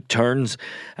all took turns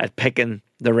at picking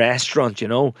the restaurant,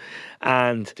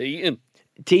 and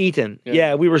To eating.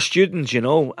 Yeah, we were students,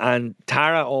 and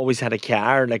Tara always had a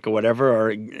car, like, or whatever,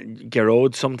 or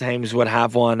Garode sometimes would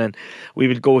have one, and we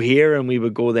would go here and we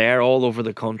would go there all over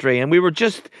the country, and we were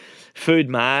just food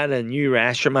mad and new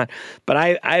restaurant mad. But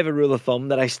I have a rule of thumb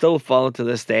that I still follow to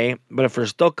this day. But if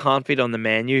there's duck confit on the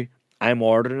menu, I'm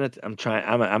ordering it.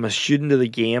 I'm a student of the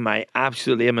game. I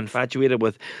absolutely am infatuated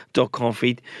with duck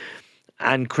confit,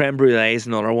 and creme brulee is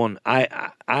another one.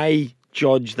 I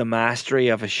judge the mastery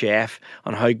of a chef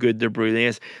on how good their brulee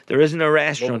is. There isn't a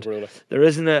restaurant. There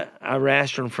isn't a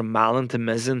restaurant from Malin to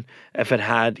Mizzen if it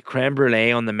had creme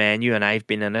brulee on the menu, and I've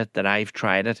been in it, that I've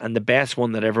tried it. And the best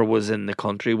one that ever was in the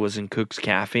country was in Cook's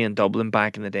Cafe in Dublin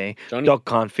back in the day. Johnny. Duck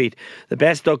confit. The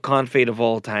best duck confit of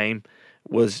all time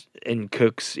was in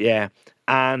Cook's, yeah.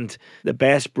 And the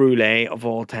best brulee of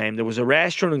all time, there was a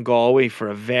restaurant in Galway for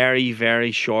a very,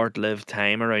 very short-lived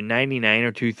time, around 99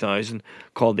 or 2000,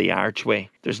 called The Archway.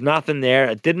 There's nothing there.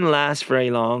 It didn't last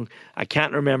very long. I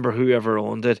can't remember whoever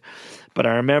owned it, but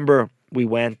I remember we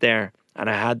went there and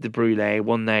I had the brulee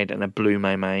one night and it blew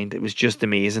my mind. It was just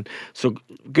amazing. So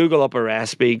Google up a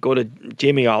recipe, go to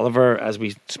Jamie Oliver, as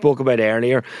we spoke about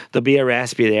earlier. There'll be a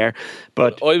recipe there.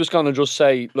 But I was going to just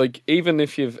say, like, even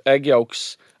if you've egg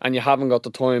yolks and you haven't got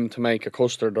the time to make a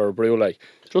custard or a brulee,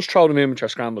 just throw them in with your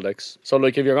scrambled eggs. So,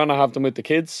 like, if you're going to have them with the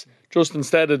kids, just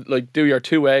instead of like do your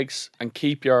 2 eggs and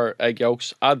keep your egg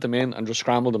yolks, add them in and just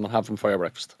scramble them and have them for your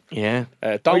breakfast. Yeah.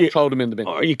 Don't throw them in the bin.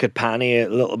 Or you could panny a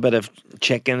little bit of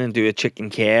chicken and do a chicken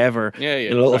cave, or a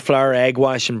little exactly. flour, egg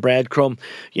wash and breadcrumb.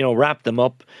 Wrap them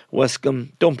up, whisk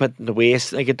them, dump it in the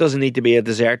waste. Like, it doesn't need to be a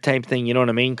dessert type thing, you know what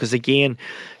I mean? Because again,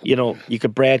 you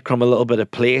could breadcrumb a little bit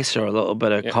of plaice or a little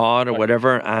bit of cod or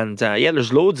whatever. And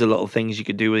there's loads of little things you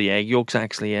could do with the egg yolks,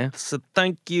 actually, yeah. So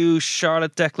thank you,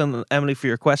 Charlotte, Declan and Emily, for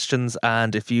your questions.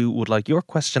 And if you would like your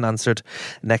question answered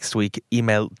next week,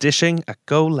 email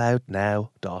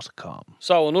dishing@goloudnow.com.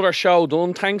 So another show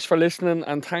done. Thanks for listening,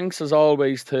 and thanks as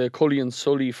always to Cully and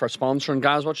Sully for sponsoring.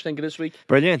 Gaz, what do you think of this week?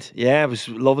 Brilliant. Yeah, it was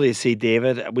lovely to see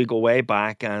David. We go way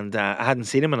back, and I hadn't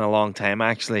seen him in a long time,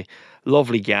 actually.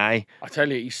 Lovely guy. I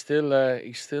tell you, he's still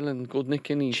in good nick,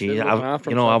 and he's still looking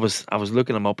after I was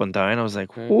looking him up and down. I was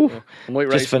like, ooh. I might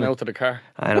race him out to the car.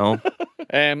 I know.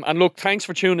 And look, thanks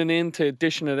for tuning in to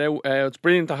Dishing It Out. It's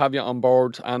brilliant to have you on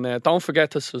board, and don't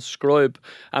forget to subscribe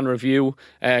and review,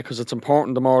 because it's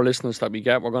important. The more listeners that we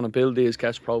get, we're going to build these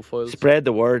guest profiles. Spread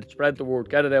the word.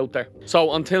 Get it out there.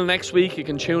 So until next week, you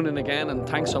can tune in again, and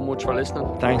thanks so much for listening.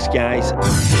 Thanks, guys.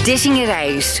 Dishing It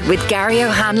Out with Gary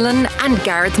O'Hanlon and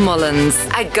Gareth Mullins,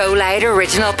 a Go Loud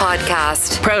original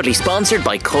podcast. Proudly sponsored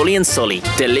by Cully and Sully.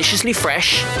 Deliciously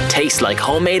fresh, tastes like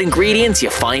homemade ingredients you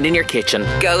find in your kitchen.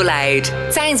 Go Loud.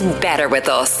 Sounds better with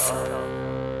us.